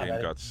 2000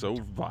 game got so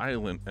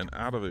violent and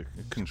out of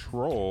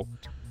control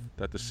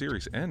that the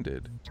series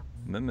ended.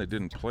 And then they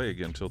didn't play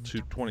again until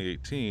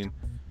 2018.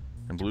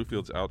 And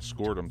Bluefield's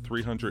outscored them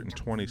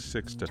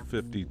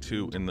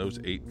 326-52 in those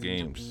 8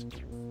 games.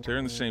 They're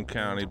in the same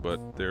county,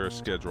 but they're a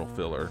schedule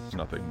filler,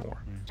 nothing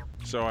more.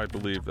 So I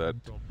believe that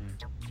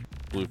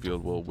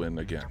Bluefield will win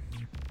again.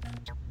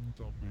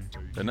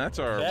 And that's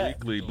our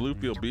weekly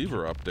Bluefield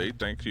Beaver update.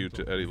 Thank you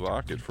to Eddie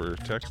Lockett for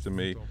texting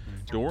me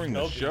during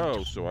the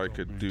show so I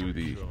could do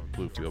the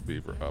Bluefield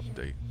Beaver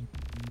update.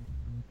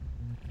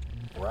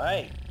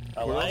 Right.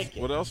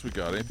 What else we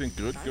got? Anything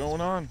good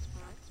going on?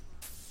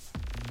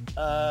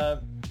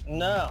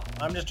 No.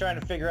 I'm just trying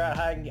to figure out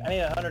how I need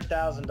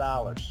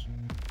 $100,000.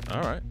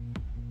 All right.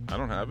 I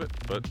don't have it,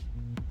 but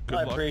good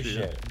luck. I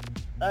appreciate it.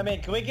 I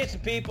mean, can we get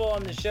some people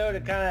on the show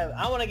to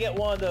I want to get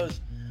one of those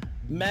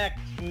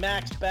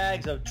max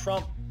bags of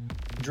Trump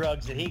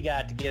drugs that he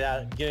got to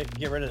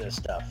get rid of this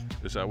stuff.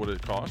 Is that what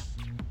it costs?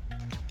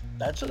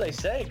 That's what they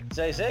say.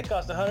 They say it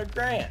costs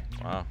 $100,000.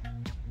 Wow.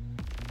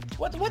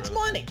 What's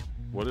money?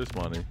 What is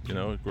money?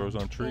 It grows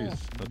on trees.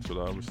 That's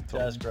what I was told. It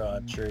does grow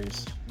on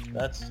trees.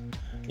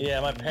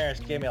 My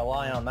parents gave me a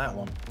lie on that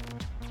one.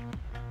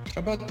 How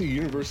about the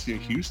University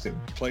of Houston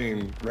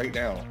playing right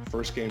now,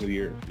 first game of the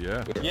year?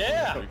 Yeah.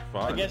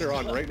 I guess they're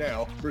on right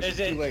now versus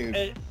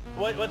Tulane.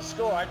 What's the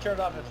score? I turned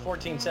off at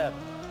 14-7.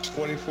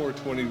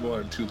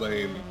 24-21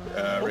 Tulane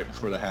right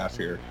before the half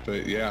here.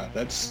 But yeah,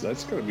 that's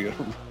going to be a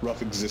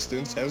rough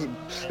existence. They've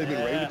been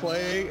ready to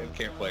play and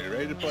can't play.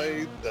 Ready to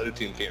play, the other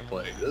team can't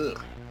play.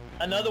 Ugh.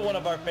 Another one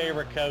of our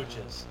favorite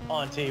coaches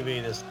on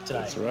TV tonight.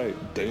 That's right,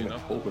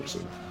 Dana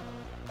Holgorsen.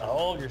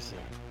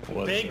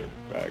 Big,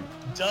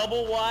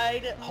 double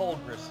wide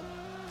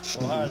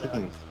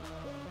Holgorsen.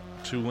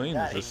 Tulane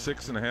is a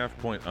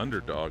 6.5-point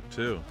underdog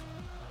too.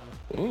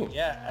 Ooh.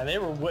 Yeah, and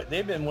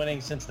they've been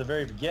winning since the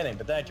very beginning,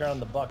 but then I turn on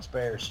the Bucks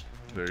Bears.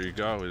 There you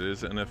go. It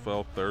is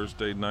NFL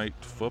Thursday night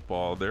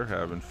football. They're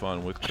having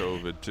fun with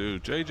COVID too.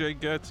 JJ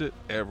gets it.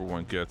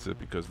 Everyone gets it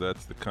because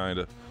that's the kind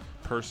of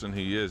person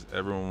he is.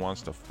 Everyone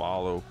wants to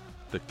follow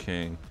the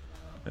king.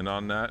 And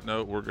on that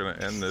note, we're going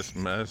to end this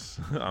mess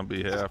on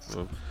behalf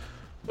of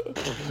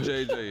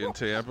JJ in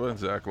Tampa and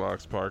Zach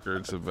Locks Parker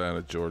in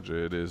Savannah,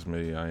 Georgia. It is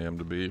me. I am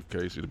the Beef,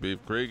 Casey the Beef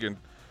Cregan.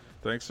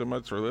 Thanks so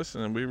much for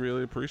listening. We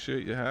really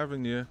appreciate you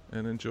having you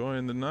and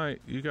enjoying the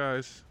night. You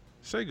guys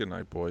say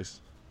goodnight,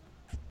 boys.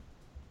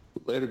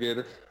 Later,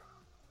 Gator.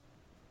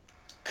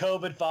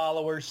 COVID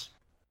followers.